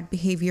also had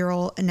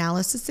behavioral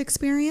analysis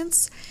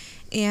experience,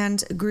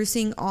 and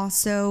Grusing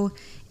also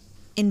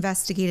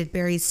investigated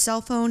Barry's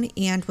cell phone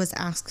and was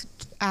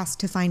asked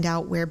to find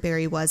out where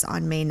Barry was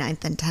on May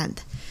 9th and 10th.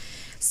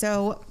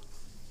 So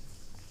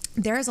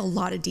there is a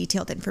lot of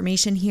detailed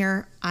information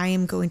here. I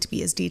am going to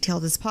be as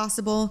detailed as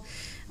possible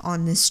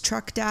on this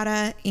truck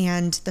data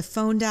and the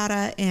phone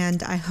data,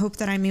 and I hope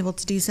that I'm able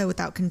to do so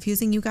without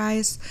confusing you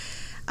guys.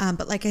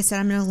 But like I said,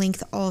 I'm going to link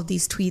all of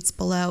these tweets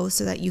below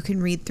so that you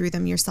can read through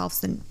them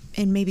yourselves and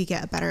maybe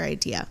get a better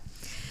idea.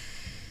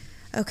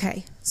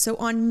 Okay, so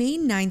on May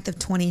 9th of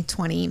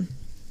 2020,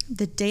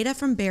 the data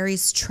from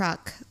Barry's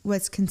truck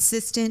was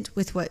consistent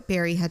with what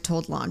Barry had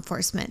told law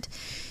enforcement.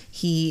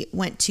 He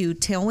went to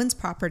Tailwind's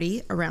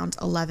property around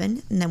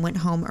 11 and then went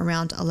home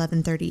around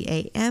 11:30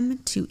 a.m.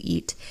 to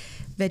eat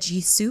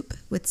veggie soup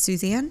with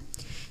Suzanne.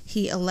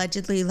 He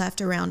allegedly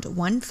left around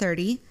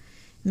 1:30,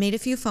 made a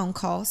few phone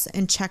calls,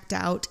 and checked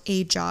out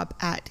a job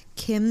at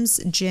Kim's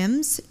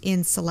Gyms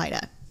in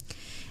Salida.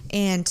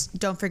 And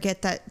don't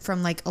forget that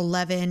from like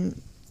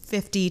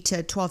 11:50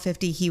 to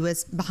 12:50, he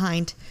was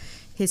behind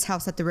his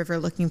house at the river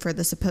looking for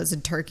the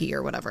supposed turkey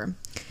or whatever.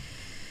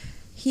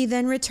 He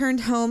then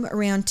returned home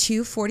around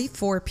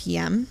 2:44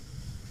 p.m.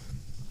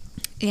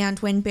 And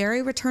when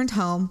Barry returned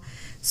home,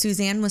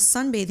 Suzanne was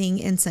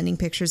sunbathing and sending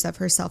pictures of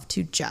herself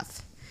to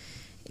Jeff,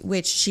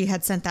 which she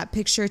had sent that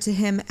picture to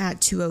him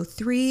at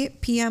 2:03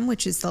 p.m.,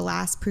 which is the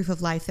last proof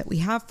of life that we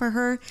have for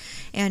her.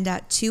 And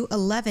at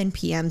 2:11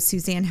 p.m.,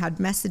 Suzanne had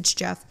messaged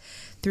Jeff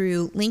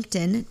through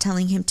LinkedIn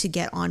telling him to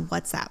get on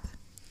WhatsApp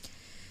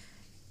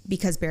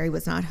because Barry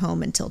was not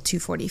home until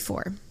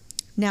 2:44.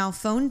 Now,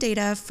 phone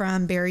data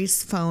from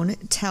Barry's phone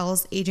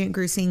tells Agent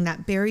Grusing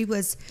that Barry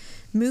was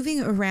moving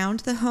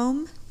around the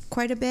home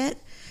quite a bit,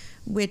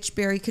 which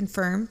Barry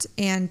confirmed.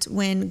 And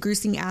when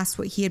Grusing asked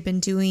what he had been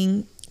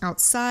doing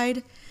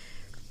outside,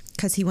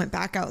 because he went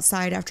back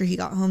outside after he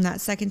got home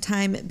that second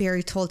time,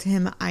 Barry told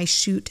him, "I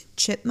shoot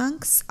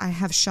chipmunks. I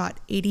have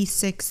shot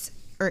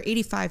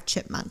 85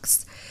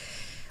 chipmunks."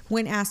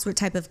 When asked what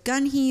type of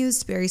gun he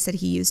used, Barry said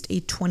he used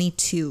a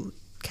 .22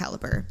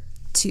 caliber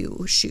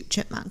to shoot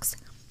chipmunks.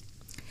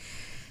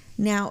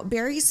 Now,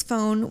 Barry's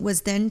phone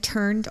was then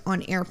turned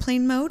on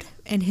airplane mode,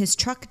 and his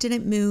truck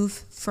didn't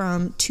move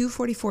from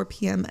 2:44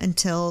 p.m.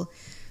 until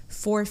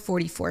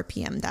 4:44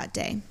 p.m. that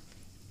day,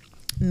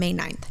 May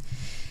 9th.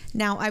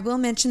 Now, I will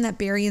mention that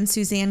Barry and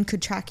Suzanne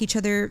could track each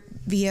other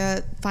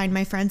via Find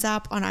My Friends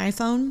app on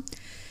iPhone,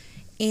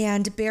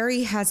 and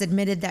Barry has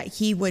admitted that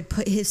he would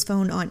put his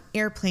phone on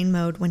airplane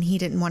mode when he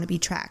didn't want to be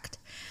tracked.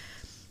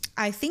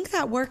 I think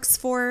that works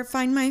for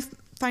Find My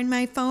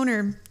Phone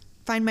or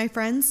Find My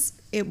Friends.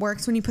 It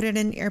works when you put it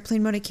in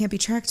airplane mode. It can't be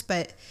tracked,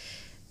 but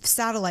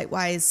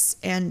satellite-wise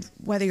and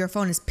whether your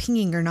phone is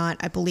pinging or not,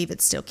 I believe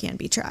it still can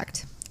be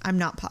tracked. I'm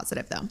not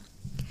positive, though.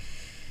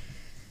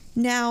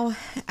 Now,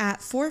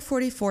 at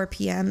 4:44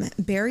 p.m.,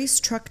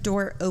 Barry's truck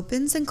door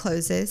opens and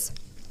closes.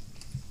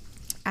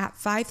 At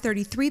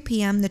 5:33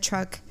 p.m., the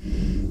truck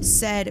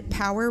said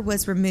power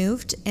was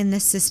removed and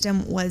the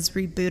system was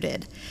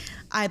rebooted.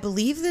 I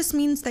believe this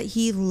means that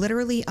he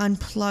literally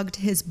unplugged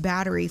his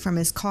battery from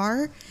his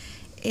car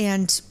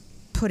and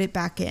put it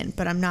back in,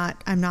 but I'm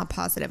not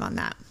positive on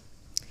that.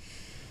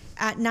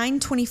 At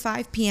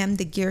 9:25 p.m.,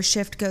 the gear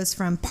shift goes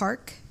from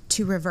park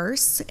to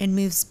reverse and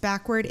moves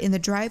backward in the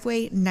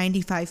driveway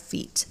 95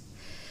 feet.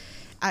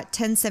 At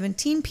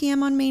 10:17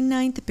 p.m. on May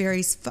 9th,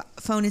 Barry's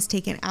phone is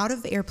taken out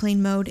of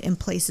airplane mode and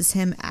places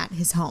him at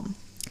his home.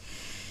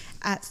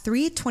 At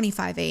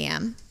 3:25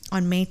 a.m.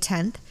 on May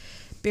 10th,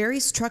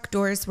 Barry's truck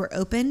doors were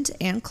opened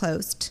and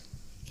closed.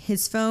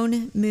 His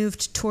phone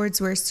moved towards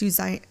where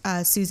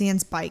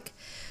Suzanne's bike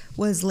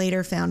was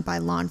later found by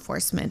law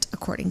enforcement,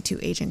 according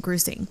to Agent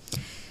Grusing.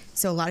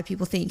 So a lot of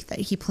people think that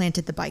he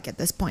planted the bike at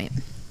this point.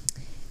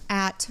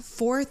 At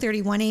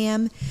 4:31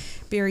 a.m.,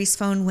 Barry's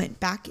phone went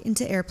back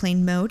into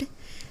airplane mode,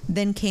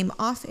 then came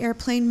off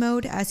airplane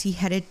mode as he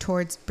headed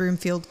towards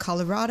Broomfield,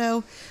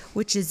 Colorado,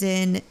 which is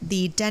in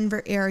the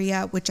Denver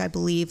area, which I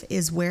believe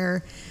is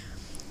where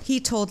he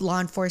told law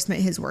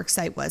enforcement his work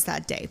site was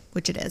that day,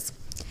 which it is.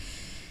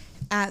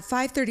 At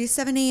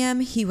 5:37 a.m.,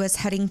 he was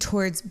heading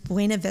towards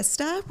Buena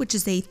Vista, which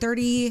is a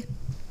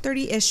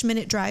 30-ish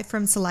minute drive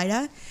from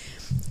Salida.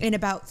 in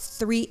about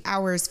 3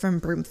 hours from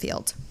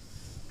Broomfield.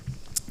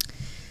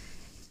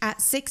 At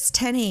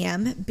 6:10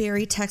 a.m.,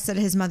 Barry texted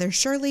his mother,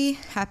 Shirley,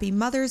 Happy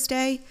Mother's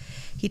Day.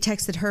 He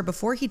texted her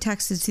before he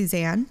texted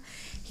Suzanne.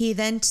 He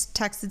then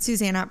texted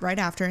Suzanne up right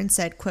after and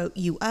said, quote,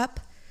 "You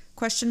up?" ?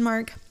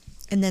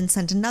 And then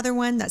sent another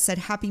one that said,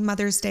 "Happy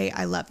Mother's Day,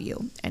 I love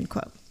you," end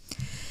quote.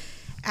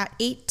 At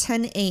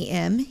 8:10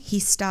 a.m., he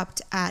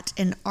stopped at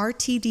an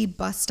RTD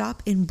bus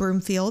stop in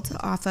Broomfield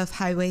off of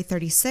Highway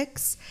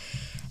 36.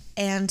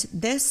 And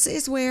this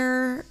is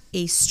where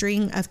a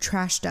string of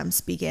trash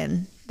dumps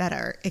begin that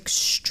are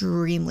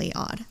extremely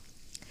odd.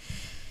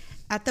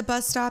 At the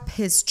bus stop,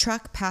 his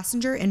truck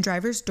passenger and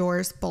driver's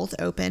doors both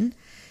open.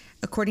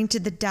 According to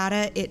the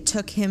data, it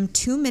took him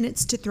 2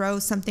 minutes to throw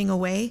something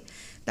away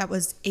that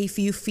was a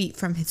few feet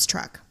from his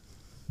truck.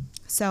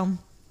 So,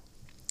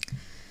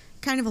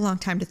 kind of a long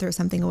time to throw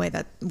something away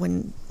that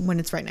when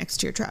it's right next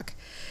to your truck.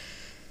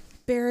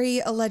 Barry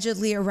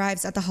allegedly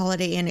arrives at the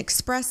Holiday Inn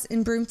Express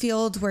in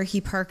Broomfield, where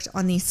he parked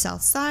on the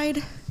south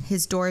side.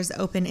 His doors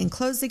open and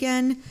close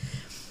again.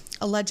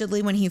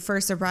 Allegedly, when he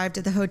first arrived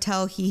at the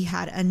hotel, he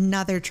had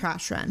another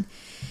trash run.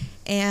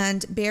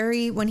 And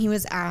Barry, when he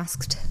was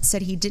asked,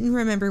 said he didn't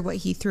remember what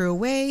he threw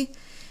away,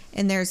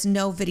 and there's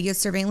no video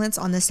surveillance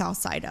on the south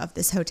side of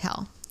this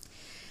hotel.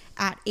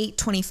 At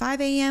 8:25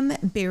 a.m.,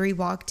 Barry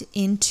walked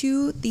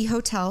into the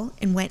hotel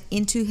and went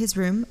into his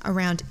room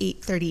around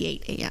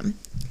 8:38 a.m.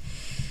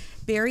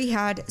 Barry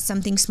had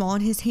something small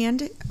in his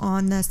hand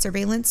on the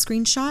surveillance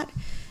screenshot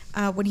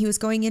when he was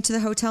going into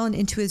the hotel and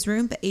into his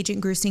room, but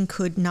Agent Grusing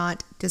could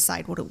not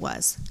decide what it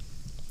was.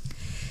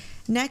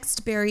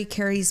 Next, Barry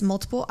carries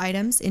multiple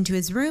items into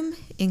his room,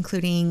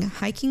 including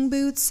hiking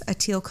boots, a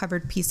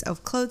teal-covered piece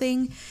of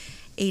clothing,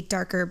 a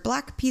darker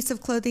black piece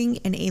of clothing,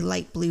 and a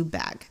light blue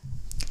bag.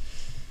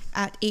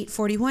 At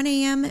 8:41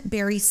 a.m.,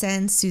 Barry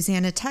sends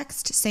Suzanne a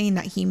text saying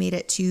that he made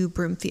it to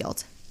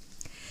Broomfield.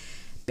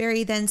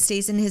 Barry then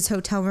stays in his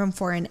hotel room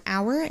for an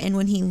hour, and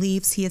when he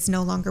leaves, he is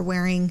no longer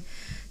wearing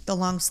the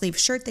long sleeve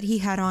shirt that he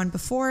had on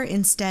before.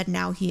 Instead,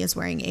 now he is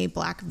wearing a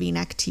black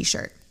V-neck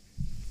t-shirt.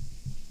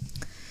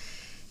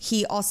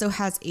 He also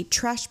has a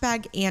trash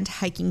bag and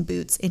hiking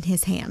boots in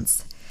his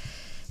hands.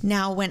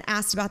 Now, when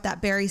asked about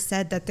that, Barry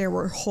said that there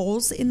were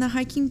holes in the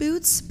hiking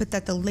boots, but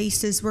that the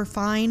laces were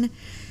fine.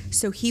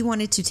 So he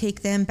wanted to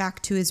take them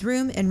back to his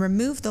room and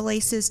remove the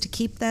laces to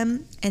keep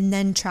them and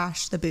then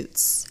trash the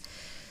boots.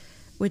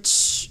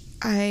 Which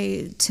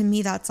to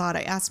me, that's odd.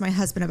 I asked my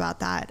husband about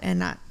that,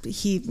 and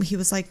he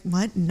was like,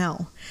 "What?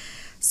 No."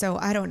 So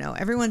I don't know.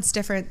 Everyone's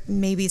different.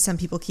 Maybe some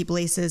people keep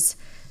laces.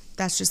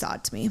 That's just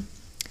odd to me.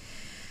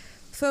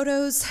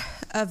 Photos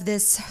of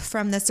this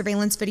from the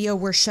surveillance video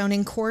were shown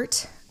in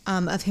court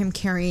of him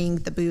carrying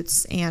the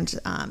boots and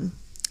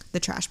the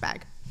trash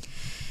bag.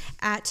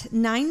 At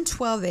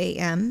 9:12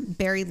 a.m.,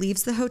 Barry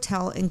leaves the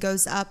hotel and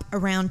goes up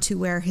around to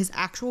where his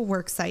actual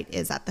work site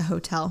is at the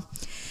hotel.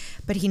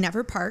 But he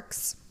never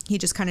parks. He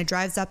just kind of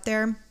drives up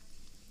there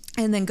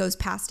and then goes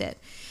past it.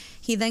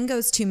 He then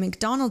goes to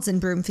McDonald's in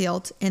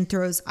Broomfield and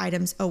throws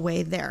items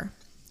away there.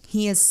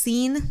 He is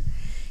seen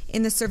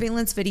in the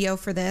surveillance video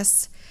for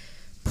this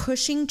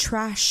pushing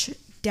trash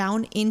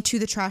down into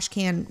the trash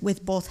can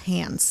with both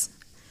hands.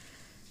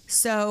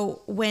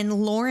 So when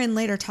Lauren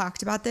later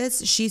talked about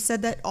this, she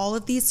said that all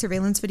of these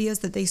surveillance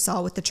videos that they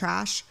saw with the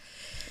trash,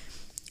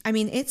 I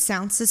mean, it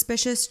sounds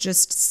suspicious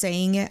just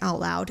saying it out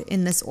loud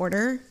in this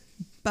order,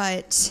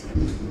 but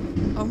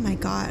oh my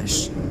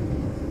gosh.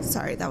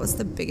 Sorry, that was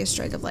the biggest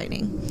strike of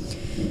lightning.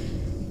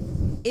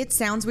 It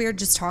sounds weird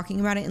just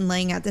talking about it and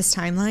laying out this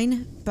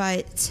timeline,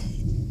 but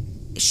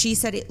she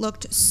said it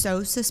looked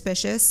so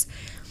suspicious,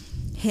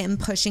 him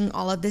pushing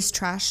all of this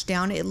trash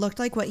down. It looked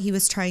like what he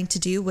was trying to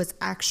do was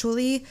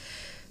actually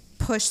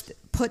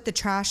put the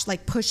trash,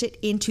 like push it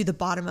into the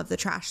bottom of the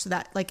trash so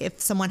that like if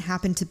someone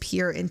happened to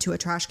peer into a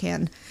trash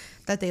can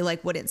that they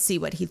like wouldn't see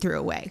what he threw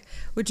away,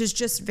 which is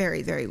just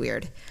very, very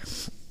weird.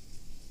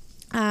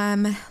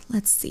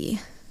 Let's see.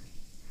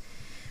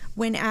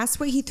 When asked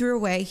what he threw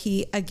away,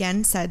 he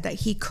again said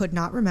that he could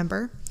not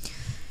remember.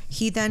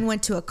 He then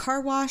went to a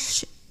car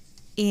wash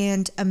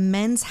and a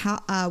men's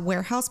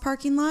warehouse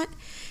parking lot.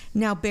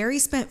 Now, Barry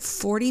spent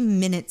 40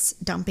 minutes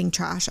dumping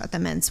trash at the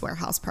men's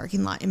warehouse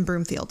parking lot in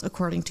Broomfield,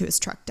 according to his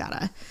truck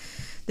data.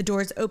 The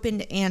doors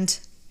opened and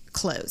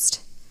closed.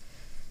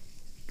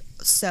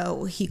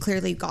 So he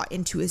clearly got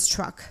into his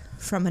truck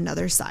from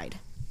another side.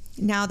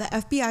 Now, the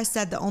FBI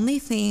said the only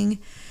thing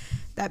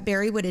that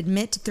Barry would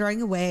admit to throwing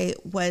away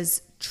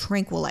was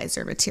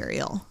tranquilizer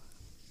material.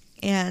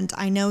 And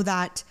I know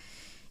that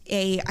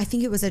I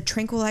think it was a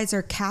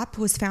tranquilizer cap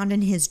was found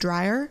in his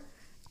dryer,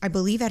 I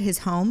believe at his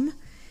home,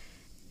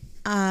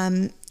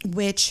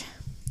 which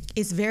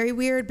is very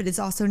weird, but it's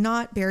also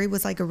not. Barry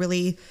was like a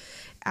really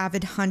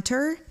avid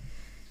hunter.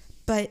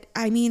 But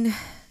I mean,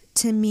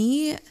 to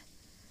me,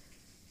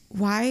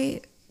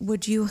 why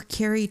would you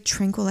carry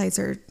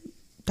tranquilizer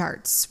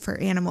darts for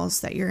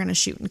animals that you're going to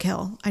shoot and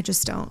kill? I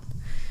just don't.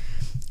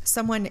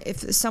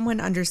 If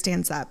someone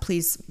understands that,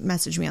 please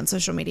message me on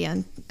social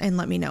media and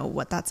let me know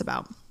what that's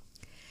about.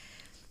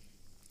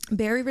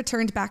 Barry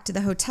returned back to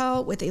the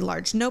hotel with a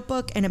large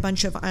notebook and a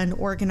bunch of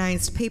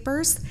unorganized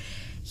papers.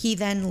 He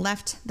then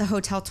left the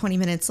hotel 20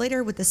 minutes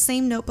later with the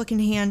same notebook in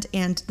hand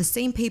and the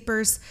same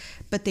papers,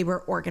 but they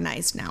were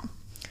organized now.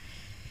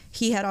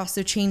 He had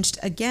also changed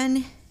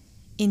again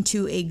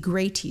into a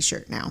gray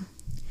t-shirt now.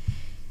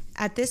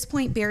 At this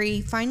point,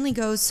 Barry finally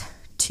goes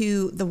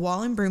to the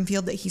wall in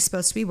Broomfield that he's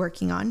supposed to be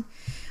working on,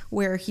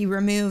 where he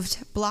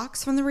removed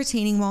blocks from the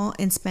retaining wall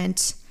and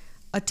spent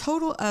a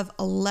total of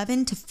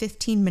 11 to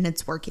 15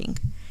 minutes working.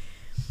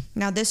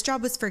 Now, this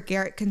job was for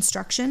Garrett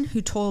Construction,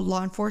 who told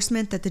law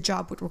enforcement that the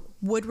job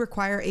would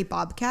require a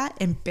bobcat,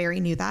 and Barry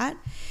knew that,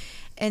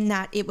 and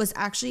that it was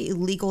actually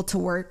illegal to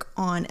work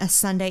on a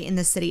Sunday in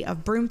the city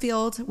of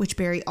Broomfield, which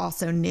Barry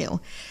also knew.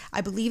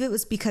 I believe it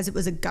was because it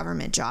was a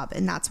government job,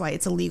 and that's why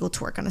it's illegal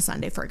to work on a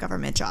Sunday for a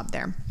government job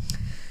there.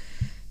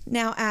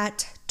 Now,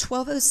 at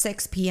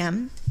 12:06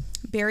 p.m.,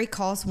 Barry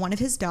calls one of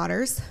his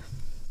daughters.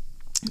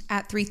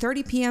 At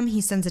 3:30 p.m., he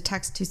sends a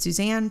text to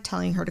Suzanne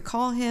telling her to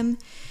call him.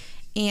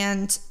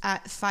 And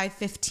at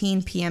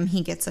 5:15 p.m.,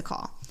 he gets a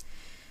call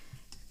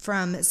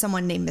from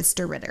someone named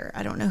Mr. Ritter.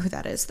 I don't know who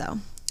that is, though.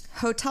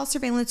 Hotel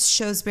surveillance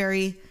shows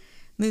Barry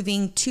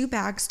moving 2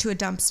 bags to a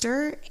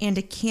dumpster and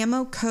a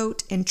camo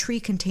coat and tree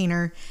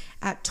container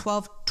at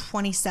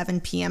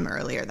 12:27 p.m.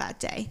 earlier that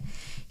day.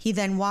 He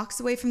then walks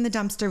away from the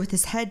dumpster with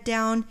his head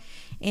down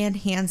and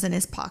hands in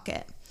his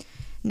pocket.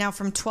 Now,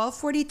 from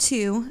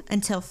 12:42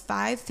 until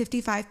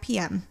 5:55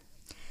 p.m.,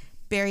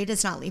 Barry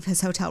does not leave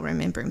his hotel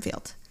room in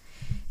Broomfield.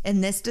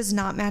 And this does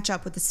not match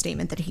up with the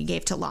statement that he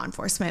gave to law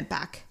enforcement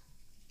back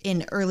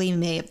in early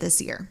May of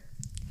this year.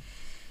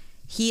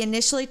 He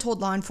initially told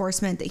law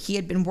enforcement that he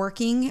had been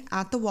working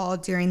at the wall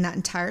during that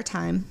entire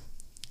time.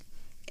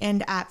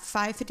 And at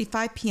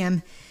 5:55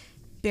 p.m.,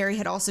 Barry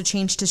had also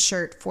changed his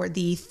shirt for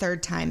the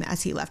 3rd time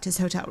as he left his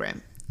hotel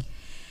room.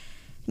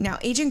 Now,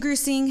 Agent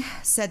Grusing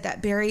said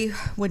that Barry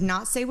would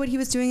not say what he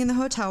was doing in the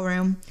hotel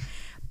room,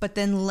 but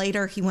then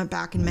later he went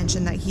back and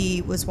mentioned that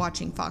he was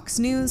watching Fox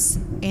News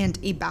and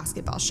a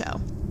basketball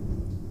show.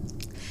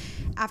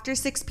 After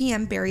 6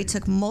 p.m., Barry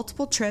took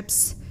multiple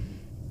trips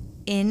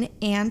in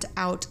and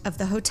out of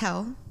the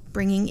hotel,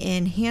 bringing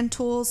in hand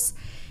tools,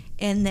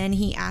 and then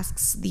he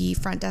asks the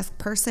front desk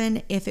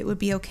person if it would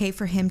be okay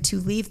for him to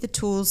leave the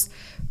tools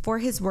for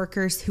his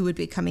workers who would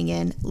be coming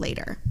in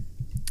later.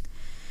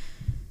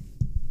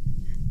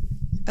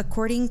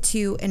 According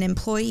to an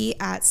employee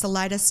at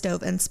Salida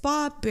Stove and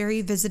Spa,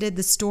 Barry visited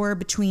the store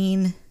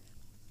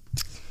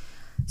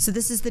so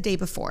this is the day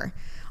before.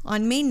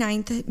 On May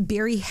 9th,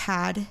 Barry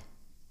had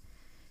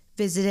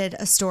visited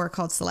a store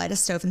called Salida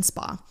Stove and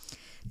Spa.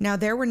 Now,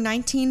 there were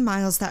 19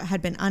 miles that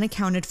had been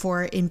unaccounted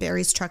for in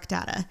Barry's truck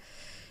data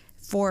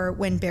for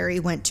when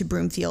Barry went to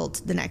Broomfield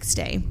the next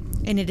day.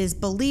 And it is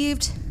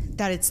believed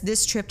that it's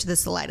this trip to the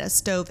Salida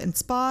Stove and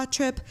Spa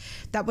trip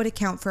that would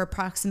account for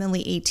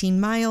approximately 18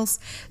 miles.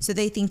 So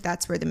they think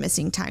that's where the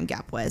missing time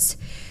gap was.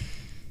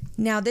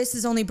 Now, this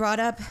is only brought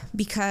up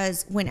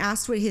because when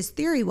asked what his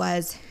theory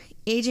was,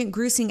 Agent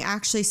Grusing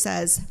actually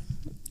says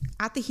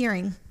at the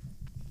hearing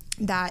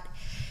that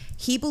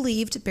he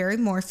believed Barry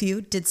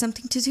Morphew did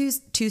something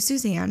to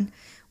Suzanne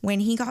when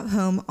he got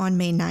home on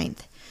May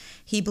 9th.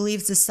 He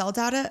believes the cell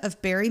data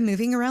of Barry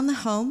moving around the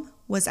home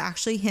was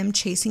actually him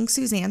chasing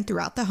Suzanne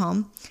throughout the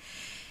home.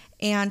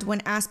 And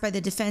when asked by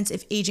the defense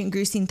if Agent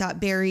Grusing thought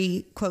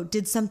Barry, quote,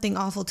 did something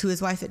awful to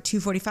his wife at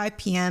 2:45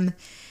 p.m.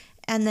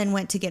 and then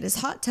went to get his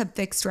hot tub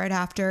fixed right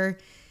after,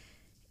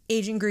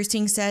 Agent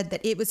Grusing said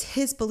that it was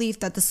his belief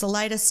that the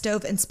Salida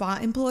Stove and Spa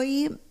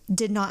employee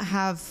did not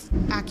have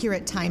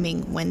accurate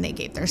timing when they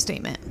gave their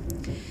statement.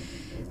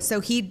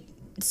 So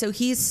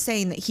he's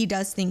saying that he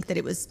does think that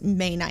it was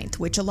May 9th,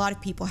 which a lot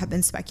of people have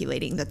been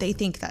speculating that they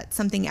think that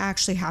something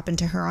actually happened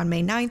to her on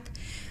May 9th,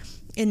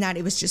 in that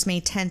it was just May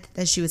 10th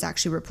that she was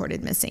actually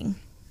reported missing.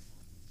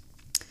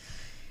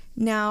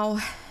 Now,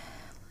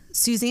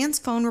 Suzanne's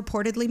phone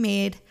reportedly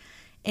made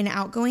an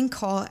outgoing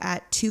call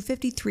at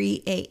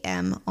 2:53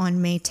 a.m.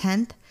 on May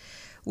 10th,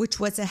 which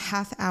was a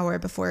half hour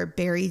before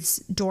Barry's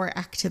door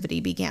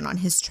activity began on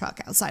his truck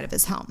outside of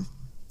his home,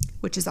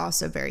 which is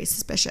also very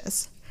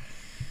suspicious.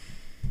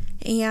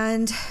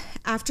 And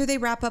after they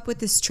wrap up with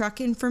this truck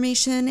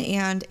information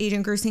and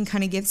Agent Grusing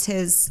kind of gives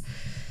his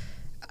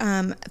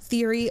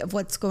theory of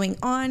what's going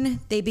on,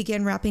 they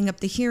begin wrapping up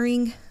the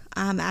hearing.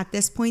 At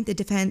this point, the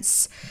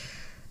defense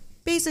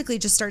basically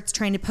just starts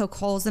trying to poke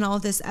holes in all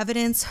of this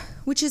evidence,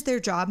 which is their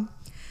job.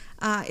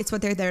 It's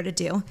what they're there to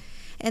do.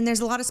 And there's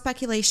a lot of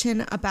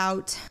speculation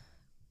about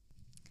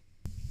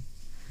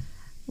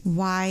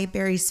why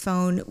Barry's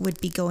phone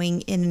would be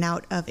going in and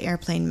out of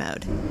airplane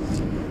mode.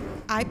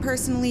 I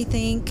personally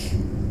think,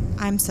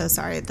 I'm so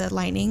sorry, the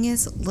lightning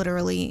is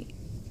literally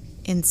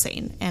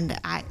insane, and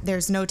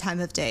there's no time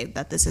of day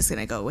that this is going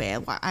to go away.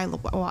 I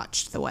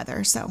watched the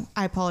weather, so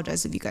I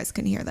apologize if you guys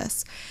can hear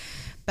this.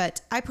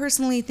 But I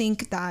personally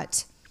think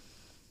that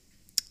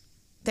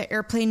the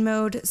airplane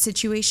mode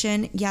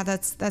situation, yeah,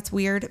 that's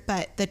weird,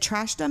 but the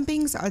trash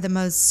dumpings are the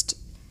most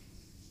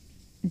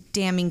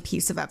damning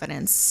piece of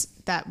evidence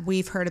that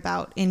we've heard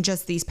about in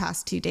just these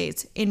past 2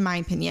 days, in my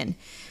opinion.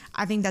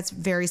 I think that's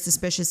very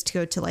suspicious to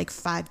go to like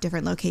 5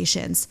 different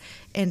locations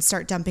and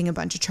start dumping a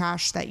bunch of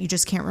trash that you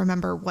just can't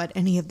remember what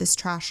any of this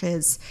trash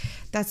is.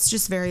 That's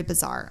just very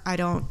bizarre. I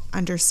don't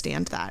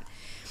understand that.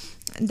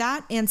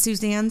 That and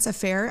Suzanne's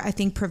affair, I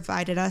think,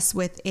 provided us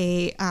with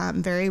a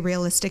very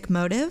realistic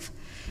motive.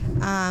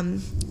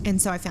 And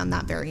so I found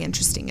that very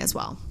interesting as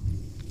well.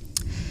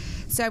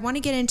 So I want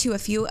to get into a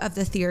few of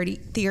the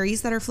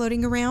theories that are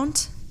floating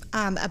around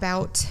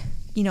about,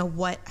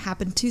 what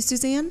happened to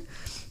Suzanne.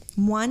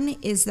 One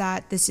is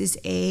that this is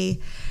a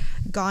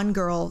Gone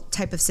Girl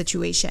type of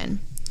situation.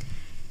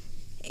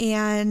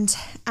 And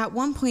at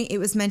one point it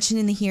was mentioned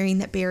in the hearing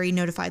that Barry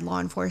notified law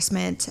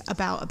enforcement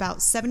about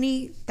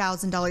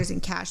 $70,000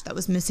 in cash that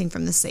was missing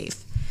from the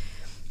safe.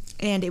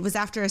 And it was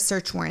after a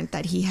search warrant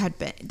that he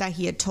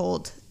had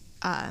told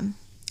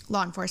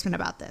law enforcement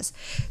about this.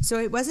 So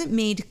it wasn't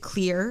made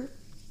clear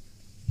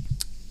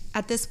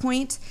at this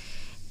point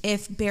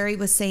if Barry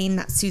was saying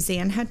that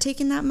Suzanne had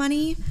taken that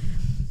money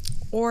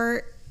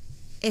or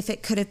if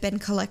it could have been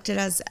collected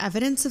as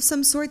evidence of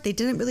some sort. They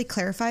didn't really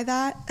clarify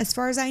that as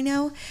far as I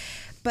know,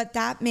 but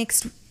that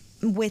mixed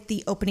with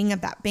the opening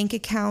of that bank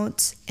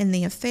account and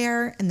the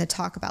affair and the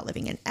talk about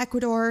living in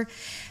Ecuador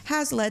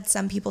has led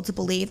some people to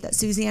believe that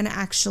Suzanne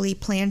actually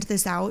planned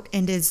this out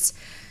and is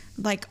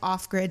like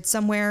off grid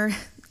somewhere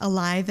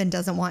alive and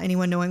doesn't want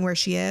anyone knowing where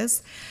she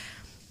is.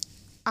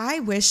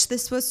 I wish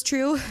this was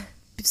true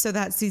so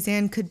that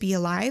Suzanne could be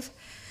alive.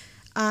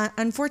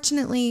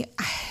 Unfortunately,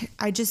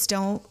 I just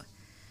don't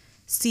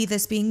see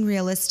this being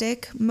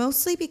realistic,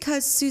 mostly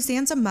because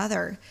Suzanne's a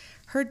mother.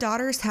 Her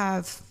daughters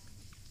have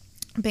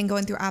been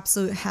going through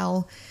absolute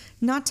hell,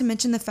 not to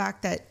mention the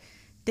fact that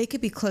they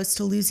could be close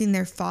to losing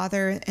their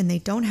father and they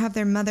don't have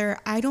their mother.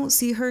 I don't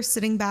see her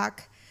sitting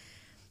back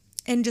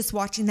and just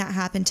watching that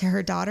happen to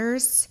her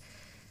daughters.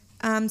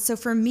 So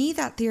for me,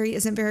 that theory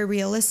isn't very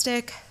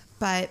realistic,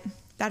 but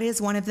that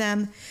is one of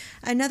them.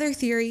 Another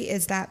theory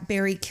is that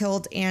Barry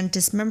killed and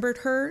dismembered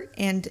her,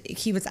 and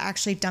he was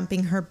actually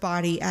dumping her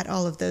body at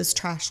all of those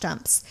trash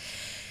dumps.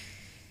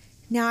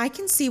 Now, I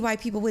can see why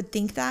people would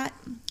think that,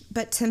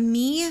 but to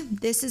me,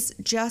 this is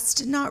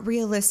just not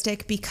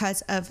realistic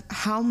because of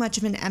how much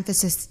of an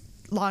emphasis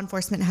law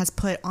enforcement has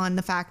put on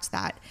the fact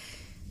that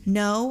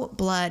no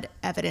blood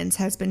evidence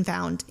has been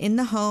found in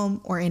the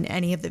home or in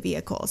any of the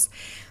vehicles.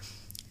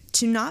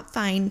 To not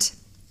find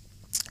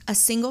a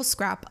single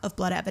scrap of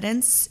blood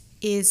evidence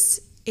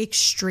is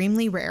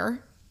extremely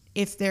rare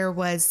if there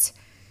was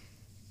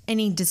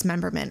any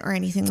dismemberment or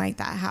anything like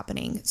that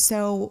happening.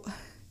 So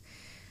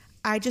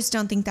I just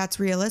don't think that's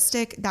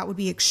realistic. That would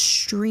be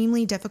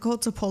extremely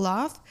difficult to pull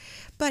off,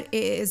 but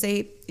it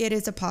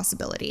is a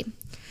possibility.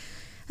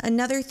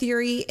 Another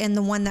theory, and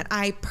the one that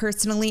I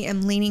personally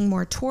am leaning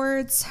more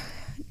towards,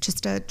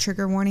 just a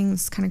trigger warning,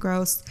 this is kind of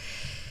gross,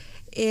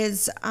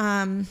 is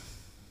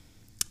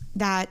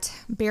that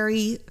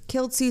Barry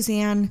killed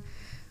Suzanne,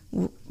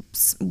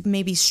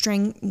 maybe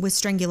with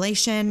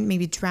strangulation,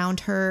 maybe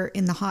drowned her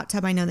in the hot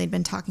tub. I know they'd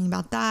been talking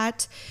about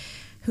that.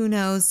 Who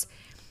knows?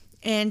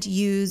 And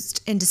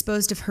used and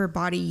disposed of her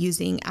body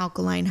using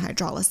alkaline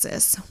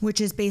hydrolysis,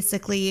 which is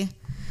basically,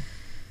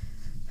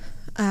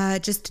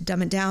 just to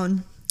dumb it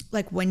down,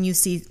 like when you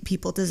see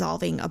people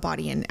dissolving a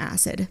body in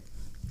acid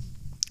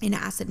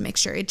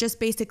mixture. It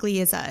just basically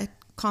is a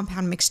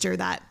compound mixture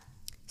that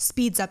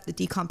speeds up the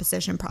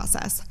decomposition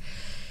process.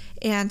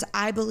 And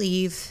I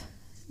believe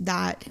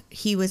that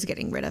he was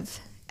getting rid of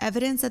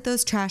evidence at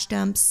those trash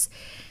dumps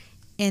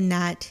and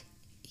that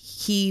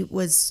he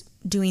was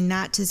doing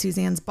that to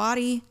Suzanne's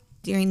body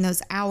during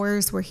those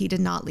hours where he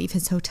did not leave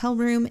his hotel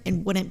room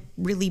and wouldn't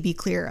really be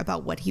clear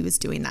about what he was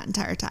doing that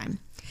entire time.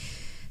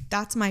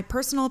 That's my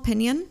personal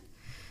opinion.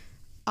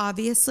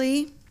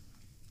 Obviously,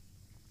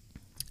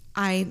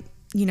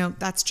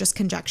 that's just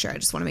conjecture. I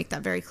just want to make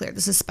that very clear.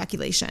 This is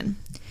speculation.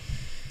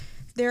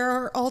 There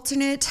are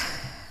alternate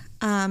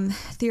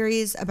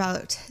theories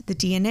about the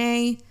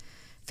DNA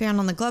found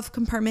on the glove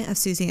compartment of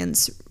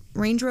Suzanne's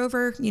Range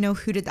Rover.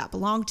 Who did that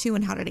belong to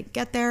and how did it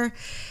get there?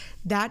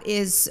 That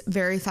is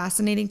very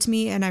fascinating to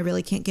me, and I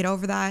really can't get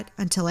over that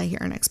until I hear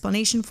an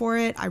explanation for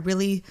it. I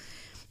really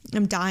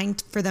am dying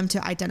for them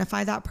to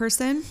identify that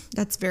person.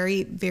 That's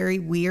very, very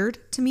weird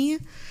to me.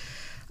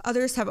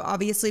 Others have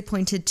obviously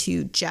pointed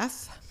to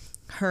Jeff,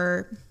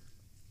 her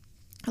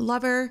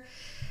lover.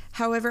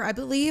 However, I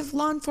believe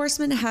law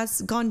enforcement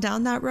has gone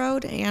down that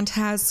road and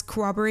has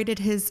corroborated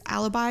his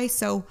alibi.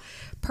 So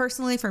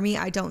personally, for me,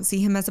 I don't see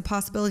him as a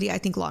possibility. I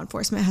think law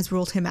enforcement has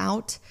ruled him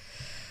out.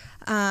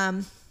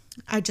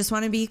 I just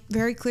want to be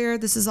very clear.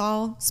 This is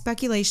all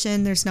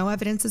speculation. There's no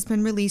evidence that's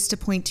been released to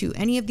point to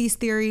any of these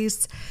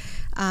theories.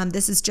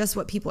 This is just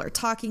what people are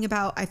talking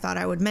about. I thought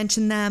I would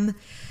mention them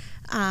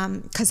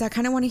because I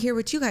kind of want to hear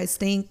what you guys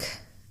think.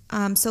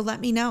 So let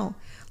me know.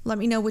 Let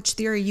me know which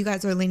theory you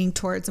guys are leaning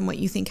towards and what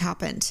you think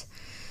happened.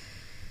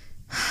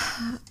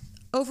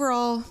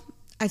 Overall,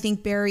 I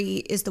think Barry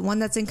is the one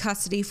that's in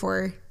custody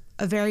for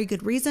a very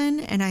good reason.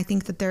 And I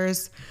think that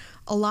there's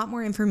a lot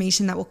more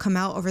information that will come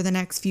out over the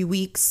next few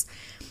weeks.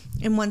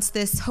 And once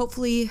this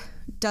hopefully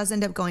does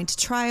end up going to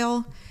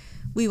trial,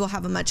 we will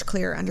have a much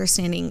clearer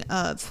understanding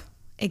of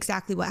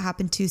exactly what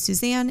happened to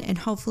Suzanne, and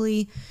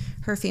hopefully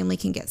her family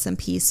can get some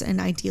peace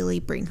and ideally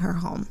bring her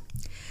home.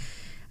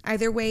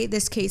 Either way,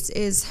 this case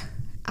is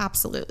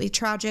absolutely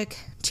tragic.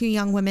 2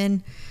 young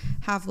women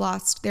have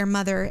lost their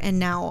mother and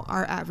now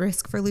are at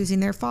risk for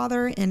losing their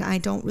father, and I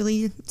don't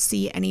really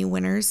see any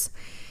winners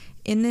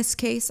in this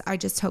case. I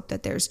just hope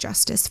that there's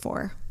justice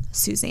for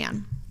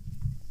Suzanne.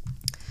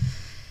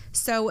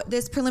 So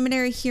this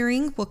preliminary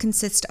hearing will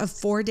consist of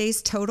 4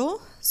 days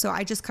total. So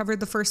I just covered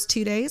the first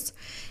 2 days,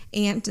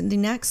 and the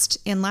next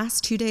and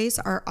last 2 days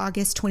are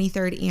August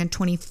 23rd and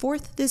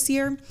 24th this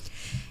year.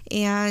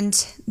 And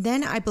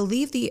then I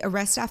believe the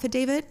arrest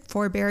affidavit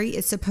for Barry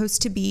is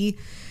supposed to be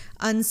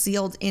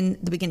unsealed in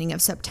the beginning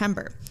of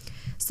September.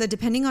 So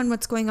depending on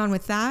what's going on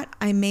with that,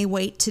 I may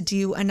wait to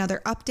do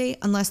another update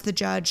unless the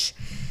judge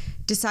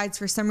decides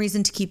for some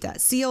reason to keep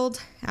that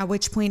sealed, at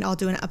which point I'll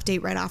do an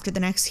update right after the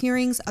next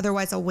hearings.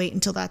 Otherwise, I'll wait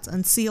until that's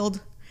unsealed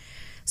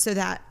so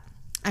that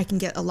I can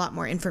get a lot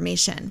more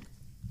information.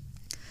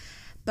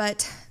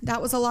 But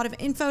that was a lot of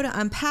info to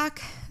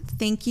unpack.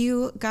 Thank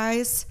you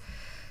guys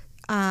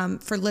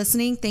for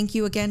listening. Thank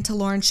you again to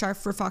Lauren Sharf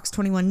for Fox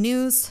 21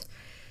 News.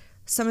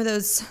 Some of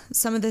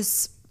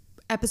this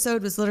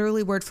episode was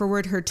literally word for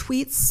word her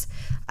tweets.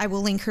 I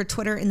will link her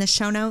Twitter in the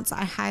show notes.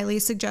 I highly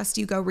suggest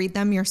you go read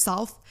them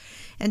yourself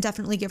and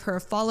definitely give her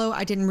a follow.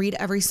 I didn't read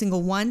every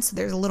single one, so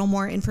there's a little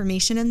more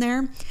information in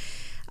there.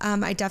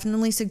 I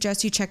definitely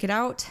suggest you check it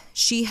out.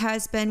 She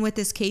has been with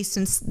this case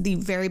since the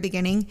very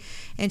beginning,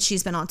 and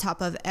she's been on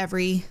top of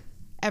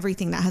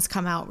everything that has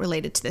come out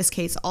related to this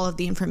case, all of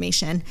the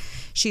information.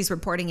 She's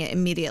reporting it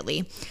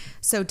immediately.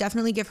 So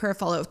definitely give her a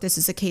follow if this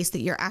is a case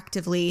that you're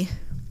actively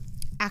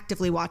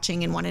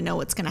watching and want to know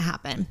what's going to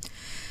happen.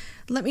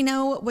 Let me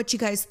know what you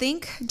guys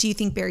think. Do you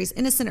think Barry's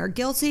innocent or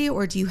guilty,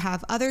 or do you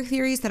have other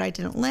theories that I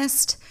didn't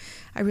list?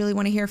 I really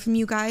want to hear from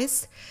you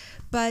guys.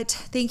 But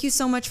thank you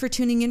so much for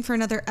tuning in for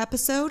another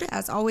episode.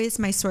 As always,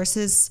 my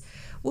sources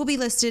will be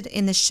listed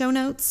in the show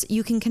notes.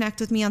 You can connect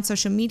with me on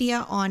social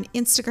media on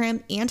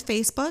Instagram and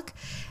Facebook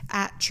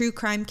at True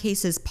Crime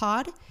Cases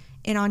Pod,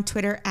 and on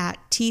Twitter at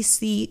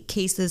TC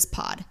Cases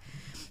Pod.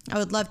 I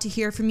would love to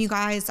hear from you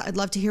guys. I'd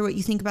love to hear what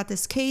you think about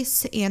this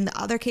case and the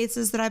other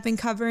cases that I've been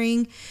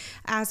covering,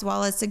 as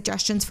well as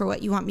suggestions for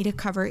what you want me to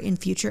cover in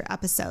future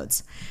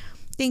episodes.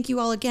 Thank you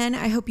all again.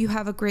 I hope you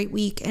have a great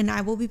week, and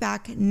I will be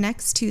back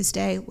next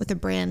Tuesday with a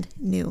brand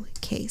new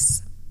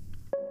case.